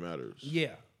 Delivery matters.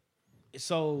 Yeah.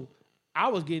 So I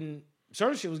was getting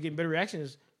certain shit was getting better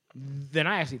reactions than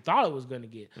I actually thought it was gonna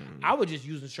get. I was just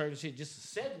using certain shit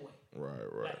just to segue.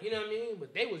 Right. Like, you know what I mean?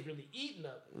 But they was really eating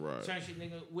up Right. certain shit,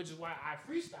 nigga, which is why I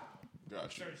freestyle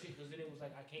Gotcha. certain shit, because then it was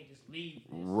like I can't just leave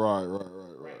this Right.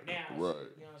 right now. Right.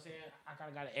 You know what I'm saying? I kind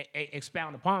of got to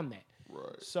expound upon that.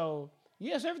 Right. So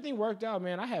yes, everything worked out,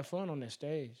 man. I had fun on that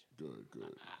stage. Good.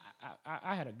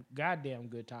 I had a goddamn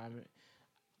good time.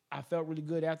 I felt really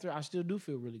good after. I still do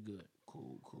feel really good.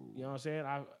 Cool. You know what I'm saying?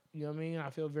 You know what I mean? I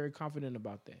feel very confident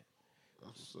about that.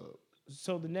 That's what's up.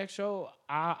 So the next show,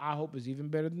 I hope is even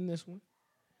better than this one.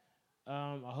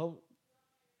 I hope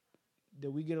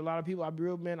that we get a lot of people. I'll be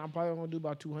real, man. I'm probably gonna do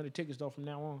about 200 tickets though from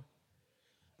now on.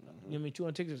 You know what I mean?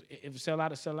 200 tickets. If it sell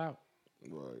out, it sell out.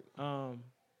 Right.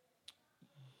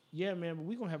 Yeah, man. But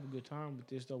we gonna have a good time with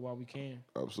this though while we can.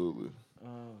 Absolutely.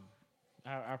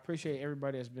 I appreciate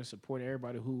everybody that's been supporting.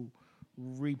 Everybody who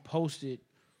reposted,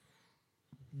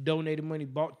 donated money,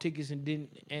 bought tickets,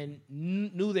 and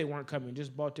knew they weren't coming,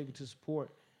 just bought tickets to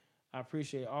support. I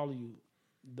appreciate all of you,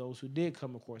 those who did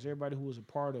come, of course, everybody who was a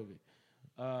part of it.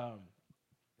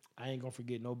 I ain't gonna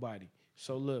forget nobody.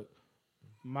 So look,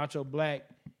 Macho Black,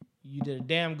 you did a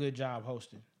damn good job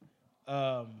hosting.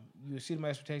 You exceeded my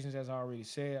expectations, as I already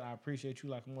said. I appreciate you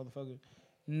like a motherfucker.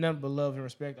 Nothing but love and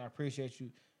respect. I appreciate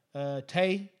you.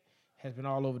 Tay has been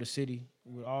all over the city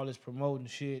with all this promoting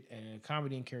shit and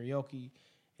comedy and karaoke.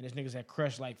 And this nigga's at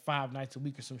Crush like 5 nights a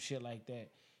week or some shit like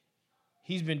that.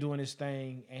 He's been doing his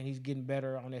thing and he's getting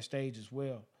better on that stage as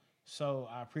well. So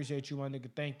I appreciate you, my nigga.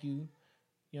 Thank you. You know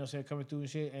what I'm saying? Coming through and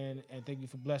shit. And thank you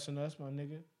for blessing us, my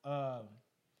nigga.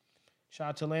 Shout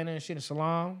out to Atlanta and shit and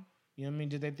Salam. You know what I mean?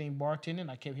 Did that thing bartending.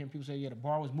 I kept hearing people say, yeah, the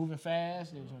bar was moving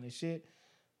fast. It was on their shit.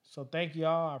 So thank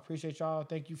y'all. I appreciate y'all.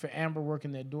 Thank you for Amber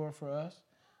working that door for us.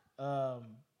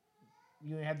 You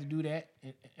didn't have to do that.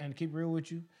 And keep real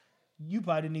with you, you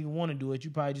probably didn't even want to do it. You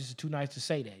probably just too nice to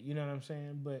say that. You know what I'm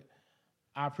saying? But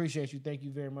I appreciate you. Thank you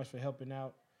very much for helping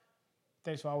out.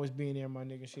 Thanks for always being there, my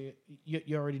nigga. Shit,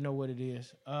 you already know what it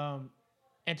is. And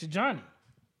to Johnny,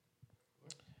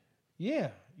 yeah,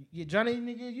 Johnny,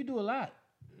 nigga, you do a lot.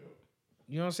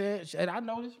 You know what I'm saying? And I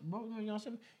know this, bro. You know what I'm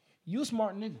saying? You a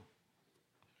smart nigga.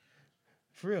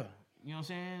 For real. You know what I'm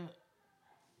saying?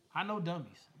 I know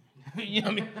dummies. You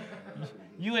know what I mean?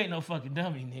 You ain't no fucking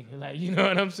dummy, nigga. Like, you know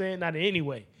what I'm saying? Not in any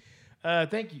way.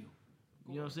 Thank you.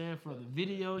 You know what I'm saying? For the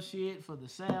video shit, for the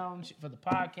sound, for the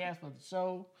podcast, for the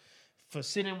show, for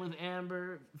sitting with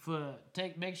Amber, for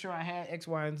make sure I had X,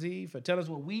 Y, and Z, for telling us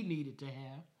what we needed to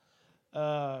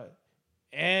have.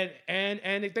 And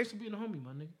thanks for being a homie,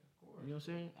 my nigga. You know what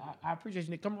I'm saying? I appreciate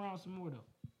you, nigga. Come around some more though.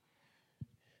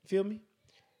 Feel me?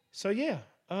 So yeah.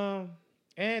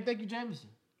 And thank you, Jameson.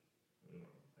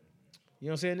 You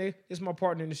know what I'm saying, nigga? It's my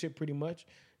partner in the shit pretty much.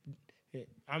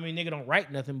 I mean, nigga don't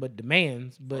write nothing but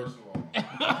demands, but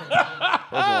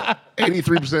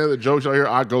 83% of the jokes y'all hear,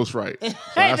 I ghostwrite. So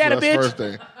that's the first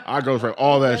thing. I ghostwrite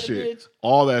all that shit. Bitch.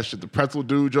 All that shit. The pretzel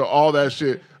dude joke, all that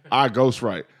shit, I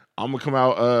ghostwrite. I'm gonna come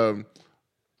out,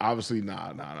 obviously,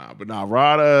 nah. But nah,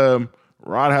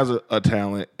 Rod has a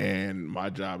talent, and my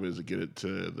job is to get it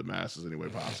to the masses any way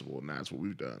possible, and that's what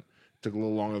we've done. Took a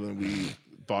little longer than we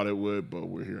thought it would, but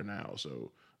we're here now.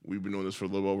 So we've been doing this for a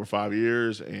little over 5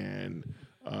 years, and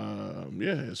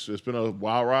yeah, it's been a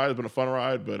wild ride. It's been a fun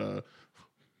ride, but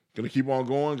gonna keep on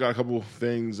going. Got a couple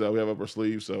things we have up our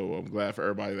sleeve, so I'm glad for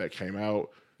everybody that came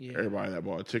out, everybody that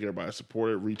bought a ticket, everybody that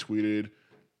supported, retweeted,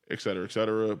 et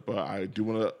cetera, but I do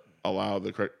want to allow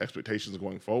the correct expectations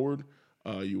going forward.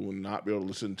 You will not be able to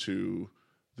listen to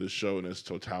the show in its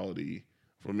totality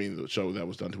from the show that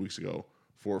was done 2 weeks ago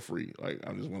for free. Like,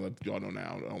 I just want to let y'all know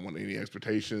now. I don't want any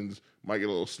expectations. Might get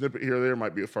a little snippet here or there.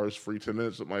 Might be a first free 10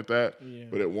 minutes, something like that. Yeah.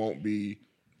 But it won't be,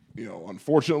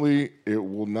 unfortunately, it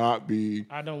will not be.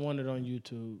 I don't want it on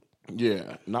YouTube.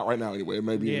 Yeah, not right now anyway. It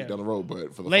may be down the road,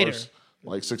 but for the later.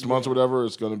 First 6 months or whatever,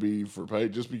 it's going to be for pay,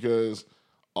 just because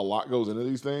a lot goes into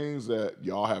these things that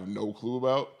y'all have no clue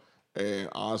about. And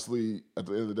honestly, at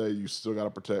the end of the day, you still got to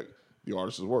protect the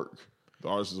artist's work. The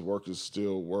artist's work is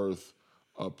still worth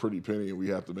a pretty penny, and we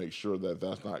have to make sure that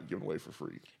that's not given away for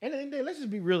free. And at the end of the day, let's just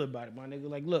be real about it, my nigga.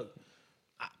 Like, look,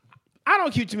 I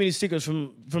don't keep too many secrets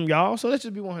from y'all, so let's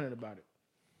just be 100 about it.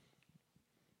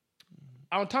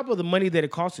 On top of the money that it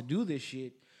costs to do this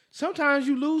shit, sometimes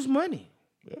you lose money.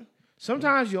 Yeah.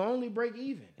 Sometimes you only break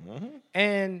even.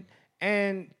 Mm-hmm.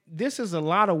 And this is a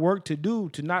lot of work to do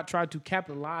to not try to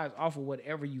capitalize off of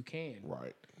whatever you can.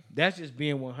 Right. That's just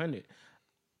being 100.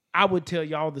 I would tell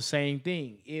y'all the same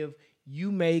thing. If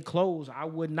you made clothes, I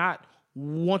would not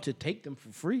want to take them for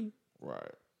free.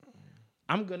 Right.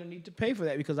 I'm gonna need to pay for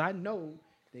that because I know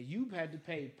that you've had to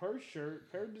pay per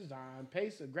shirt, per design, pay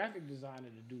some graphic designer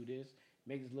to do this,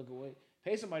 make this look away,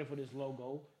 pay somebody for this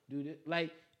logo, do this.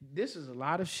 Like, this is a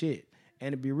lot of shit.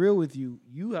 And to be real with you,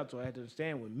 you have to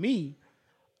understand with me,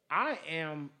 I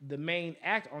am the main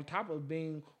act on top of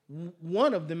being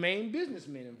one of the main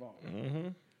businessmen involved. Mm-hmm.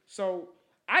 So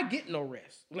I get no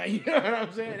rest. Like, you know what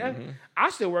I'm saying? I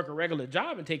still work a regular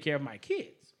job and take care of my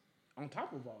kids on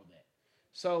top of all that.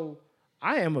 So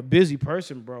I am a busy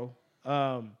person, bro.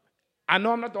 I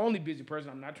know I'm not the only busy person.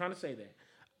 I'm not trying to say that.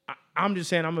 I'm just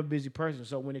saying I'm a busy person.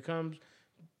 So when it comes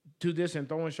to this and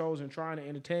throwing shows and trying to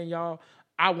entertain y'all,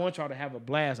 I want y'all to have a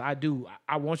blast. I do.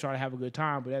 I want y'all to have a good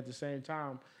time. But at the same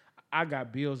time, I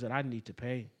got bills that I need to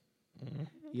pay. Mm-hmm.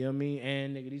 You know what I mean?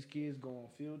 And nigga, these kids go on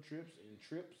field trips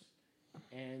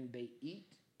and they eat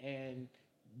and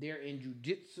they're in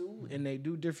jujitsu and they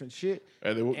do different shit.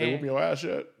 And they whoop your ass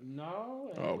yet?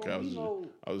 No. Oh, okay, I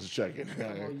was just checking.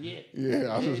 Yet.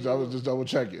 Yeah, I was just double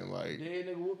checking. Like, they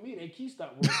nigga whoop me, they key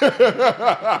stop whooping. You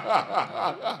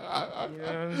know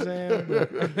what I'm saying?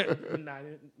 But, nah,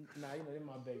 you know they're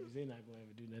my babies. They're not gonna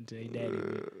ever do nothing to their daddy.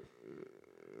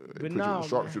 But no,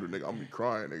 sharpshooter nigga, I'm be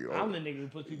crying, nigga. I'm the nigga who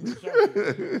puts people in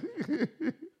sharpshooter.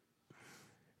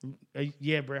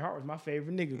 Yeah, Bret Hart was my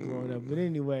favorite nigga growing up. But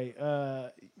anyway,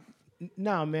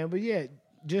 nah, man. But yeah,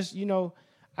 just, you know,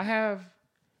 I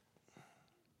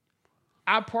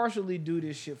partially do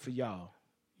this shit for y'all.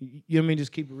 You know what I mean?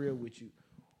 Just keep it real with you.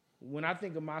 When I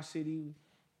think of my city,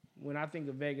 when I think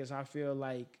of Vegas, I feel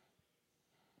like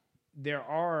there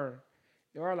are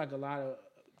like a lot of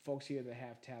folks here that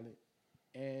have talent.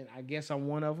 And I guess I'm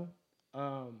one of them.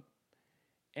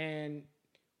 And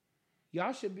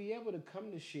y'all should be able to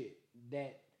come to shit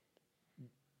that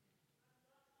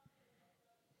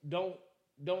don't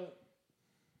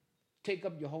take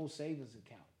up your whole savings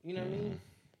account. You know what I mean?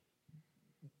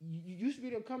 You should be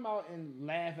able to come out and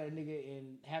laugh at a nigga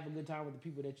and have a good time with the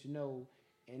people that you know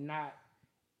and not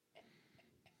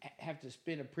have to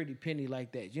spend a pretty penny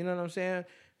like that. You know what I'm saying?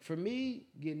 For me,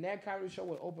 getting that comedy show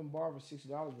with open bar for $60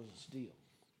 was a steal.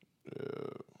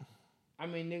 Yeah. I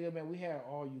mean, nigga, man, we had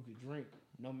all you could drink,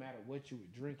 no matter what you were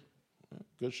drinking.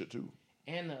 Good shit too.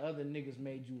 And the other niggas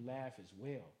made you laugh as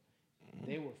well.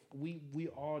 They were we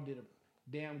all did a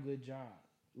damn good job.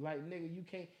 Like, nigga, you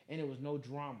can't, and it was no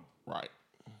drama. Right.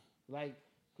 Like,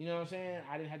 you know what I'm saying?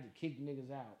 I didn't have to kick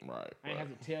niggas out. Right. I didn't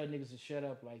have to tell niggas to shut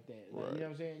up like that. Like, right. You know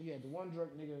what I'm saying? You had the one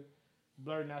drunk nigga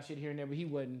blurting out shit here and there, but he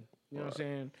wasn't. You know what I'm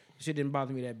saying? Shit didn't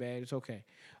bother me that bad. It's okay.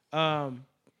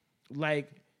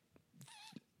 Like,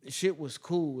 shit was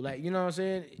cool. Like, you know what I'm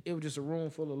saying? It was just a room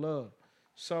full of love.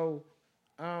 So,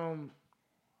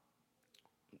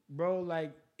 bro,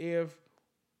 like, if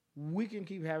we can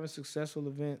keep having successful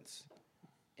events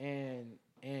and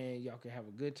y'all can have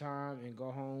a good time and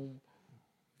go home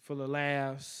full of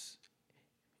laughs,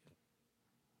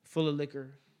 full of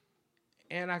liquor,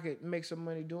 and I could make some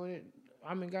money doing it,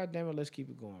 I mean, goddamn it, let's keep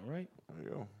it going, right? There you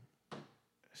go.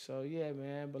 So, yeah,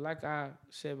 man. But like I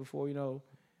said before, you know,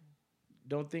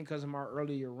 don't think because of my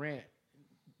earlier rant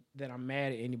that I'm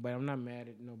mad at anybody. I'm not mad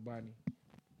at nobody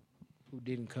who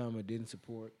didn't come or didn't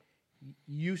support.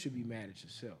 You should be mad at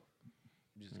yourself.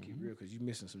 Just to keep real, because you're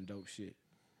missing some dope shit.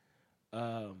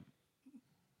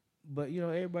 But, you know,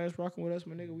 everybody's rocking with us,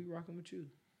 my nigga. We rocking with you.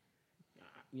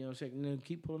 You know what I'm saying? And then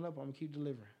keep pulling up. I'm going to keep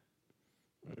delivering.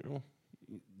 There you go.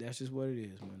 That's just what it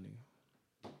is, my nigga.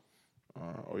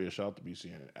 Oh, yeah, shout out to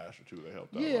BC and Asher, too. They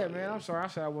helped out. Yeah, man. I'm sorry. I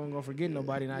said I wasn't going to forget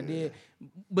nobody, and I did.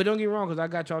 But don't get me wrong, because I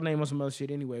got y'all name on some other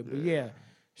shit anyway. But, yeah,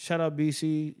 shout out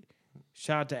BC.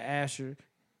 Shout out to Asher.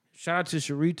 Shout out to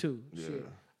Cherie, too. Yeah. Shit.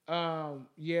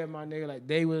 Yeah, my nigga, like,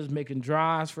 they was making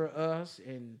drives for us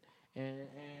and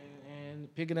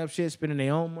picking up shit, spending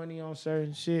their own money on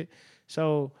certain shit.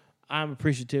 So I'm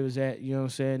appreciative of that, you know what I'm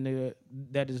saying, nigga.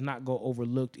 That does not go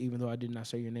overlooked, even though I did not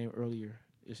say your name earlier.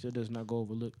 It still does not go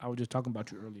overlooked. I was just talking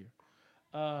about you earlier.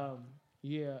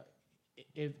 Yeah,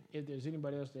 if there's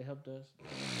anybody else that helped us,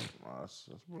 that's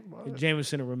about it.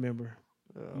 Jameson will remember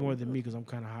more than me because I'm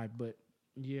kind of high. But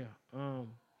yeah,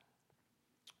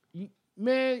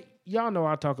 man, y'all know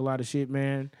I talk a lot of shit,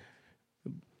 man.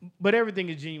 But everything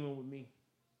is genuine with me.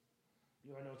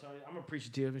 You know, I'm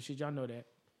appreciative and shit. Y'all know that.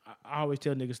 I always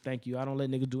tell niggas thank you. I don't let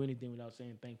niggas do anything without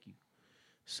saying thank you.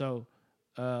 So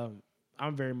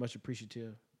I'm very much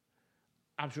appreciative.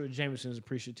 I'm sure Jameson's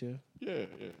appreciative. Yeah.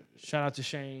 Shout out to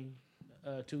Shane,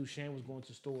 too. Shane was going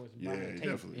to stores and buying tape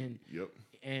definitely.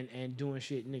 And and doing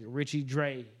shit, nigga. Richie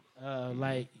Dre,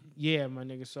 like, yeah, my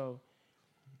nigga. So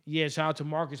Yeah, shout out to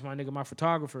Marcus, my nigga, my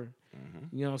photographer.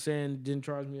 You know what I'm saying? Didn't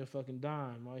charge me a fucking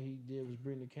dime. All he did was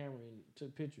bring the camera and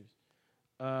took pictures.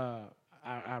 I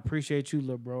appreciate you,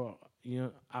 little bro. You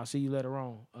know, I'll see you later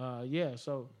on.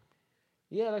 So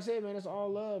like I said, man, it's all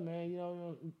love, man. You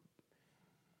know,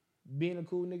 being a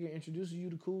cool nigga introduces you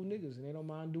to cool niggas, and they don't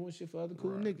mind doing shit for other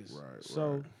cool niggas. Right.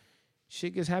 So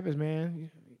shit gets happens,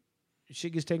 man.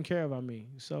 Shit gets taken care of. I mean,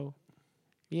 so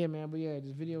yeah, man. But yeah,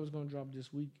 this video is gonna drop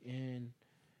this week, and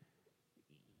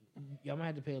y'all might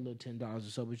have to pay a little $10 or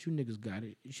so, but you niggas got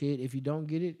it. Shit, if you don't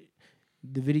get it,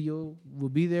 the video will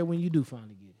be there when you do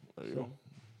finally get it. There you go.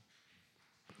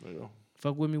 There you go.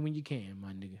 Fuck with me when you can,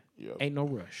 my nigga. Yep. Ain't no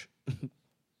rush. Yep.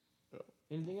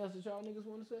 Anything else that y'all niggas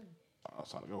want to say?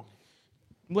 It's time to go.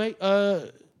 Wait,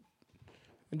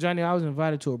 Johnny, I was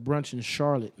invited to a brunch in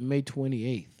Charlotte, May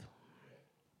 28th.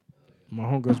 My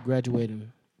homegirl's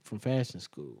graduating from fashion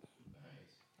school.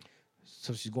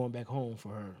 So she's going back home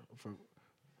for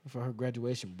her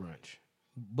graduation brunch.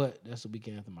 But that's the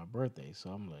weekend after my birthday, so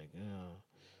I'm like,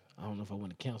 I don't know if I want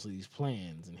to cancel these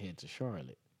plans and head to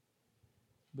Charlotte.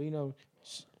 But you know,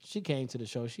 she came to the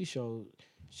show. She showed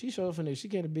up for this. She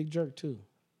came a big jerk too.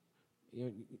 You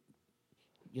know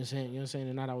what I'm saying?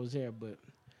 The night I was there, but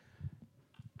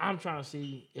I'm trying to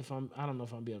see if I don't know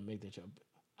if I'm be able to make that show.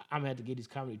 I'm gonna have to get these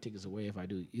comedy tickets away if I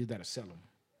do. You gotta sell them.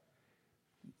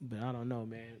 But I don't know,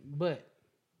 man. But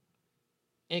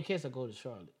in case I go to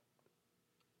Charlotte,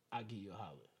 I'll give you a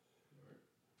holler.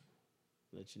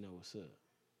 Let you know what's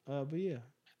up. But yeah,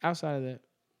 outside of that,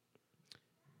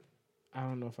 I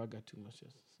don't know if I got too much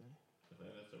else to say.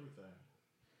 That's everything.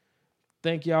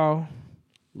 Thank y'all.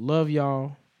 Love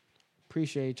y'all.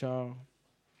 Appreciate y'all.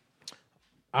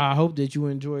 I hope that you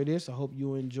enjoy this. I hope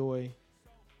you enjoy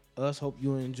us. Hope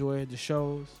you enjoy the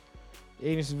shows.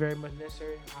 Ignorance is very much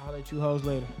necessary. I'll let you hoes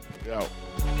later. Yo.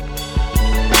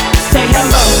 Say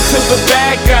hello to the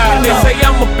bad guy. They say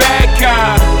I'm a bad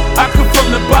guy. I come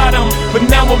from the bottom, but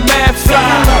now I'm mad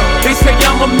fly. They say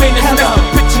I'm a menace, that's the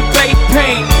picture they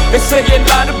paint. They say a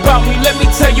lot about me, let me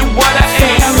tell you what I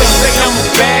am. They say I'm a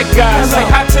bad guy, say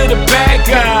hi to the bad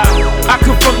guy. I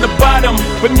come from the bottom,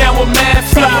 but now I'm mad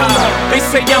fly. They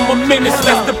say I'm a menace,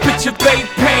 that's the picture they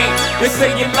paint. They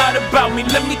say a lot about me,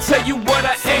 let me tell you what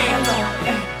I am.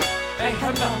 Hey,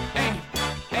 hello, hey.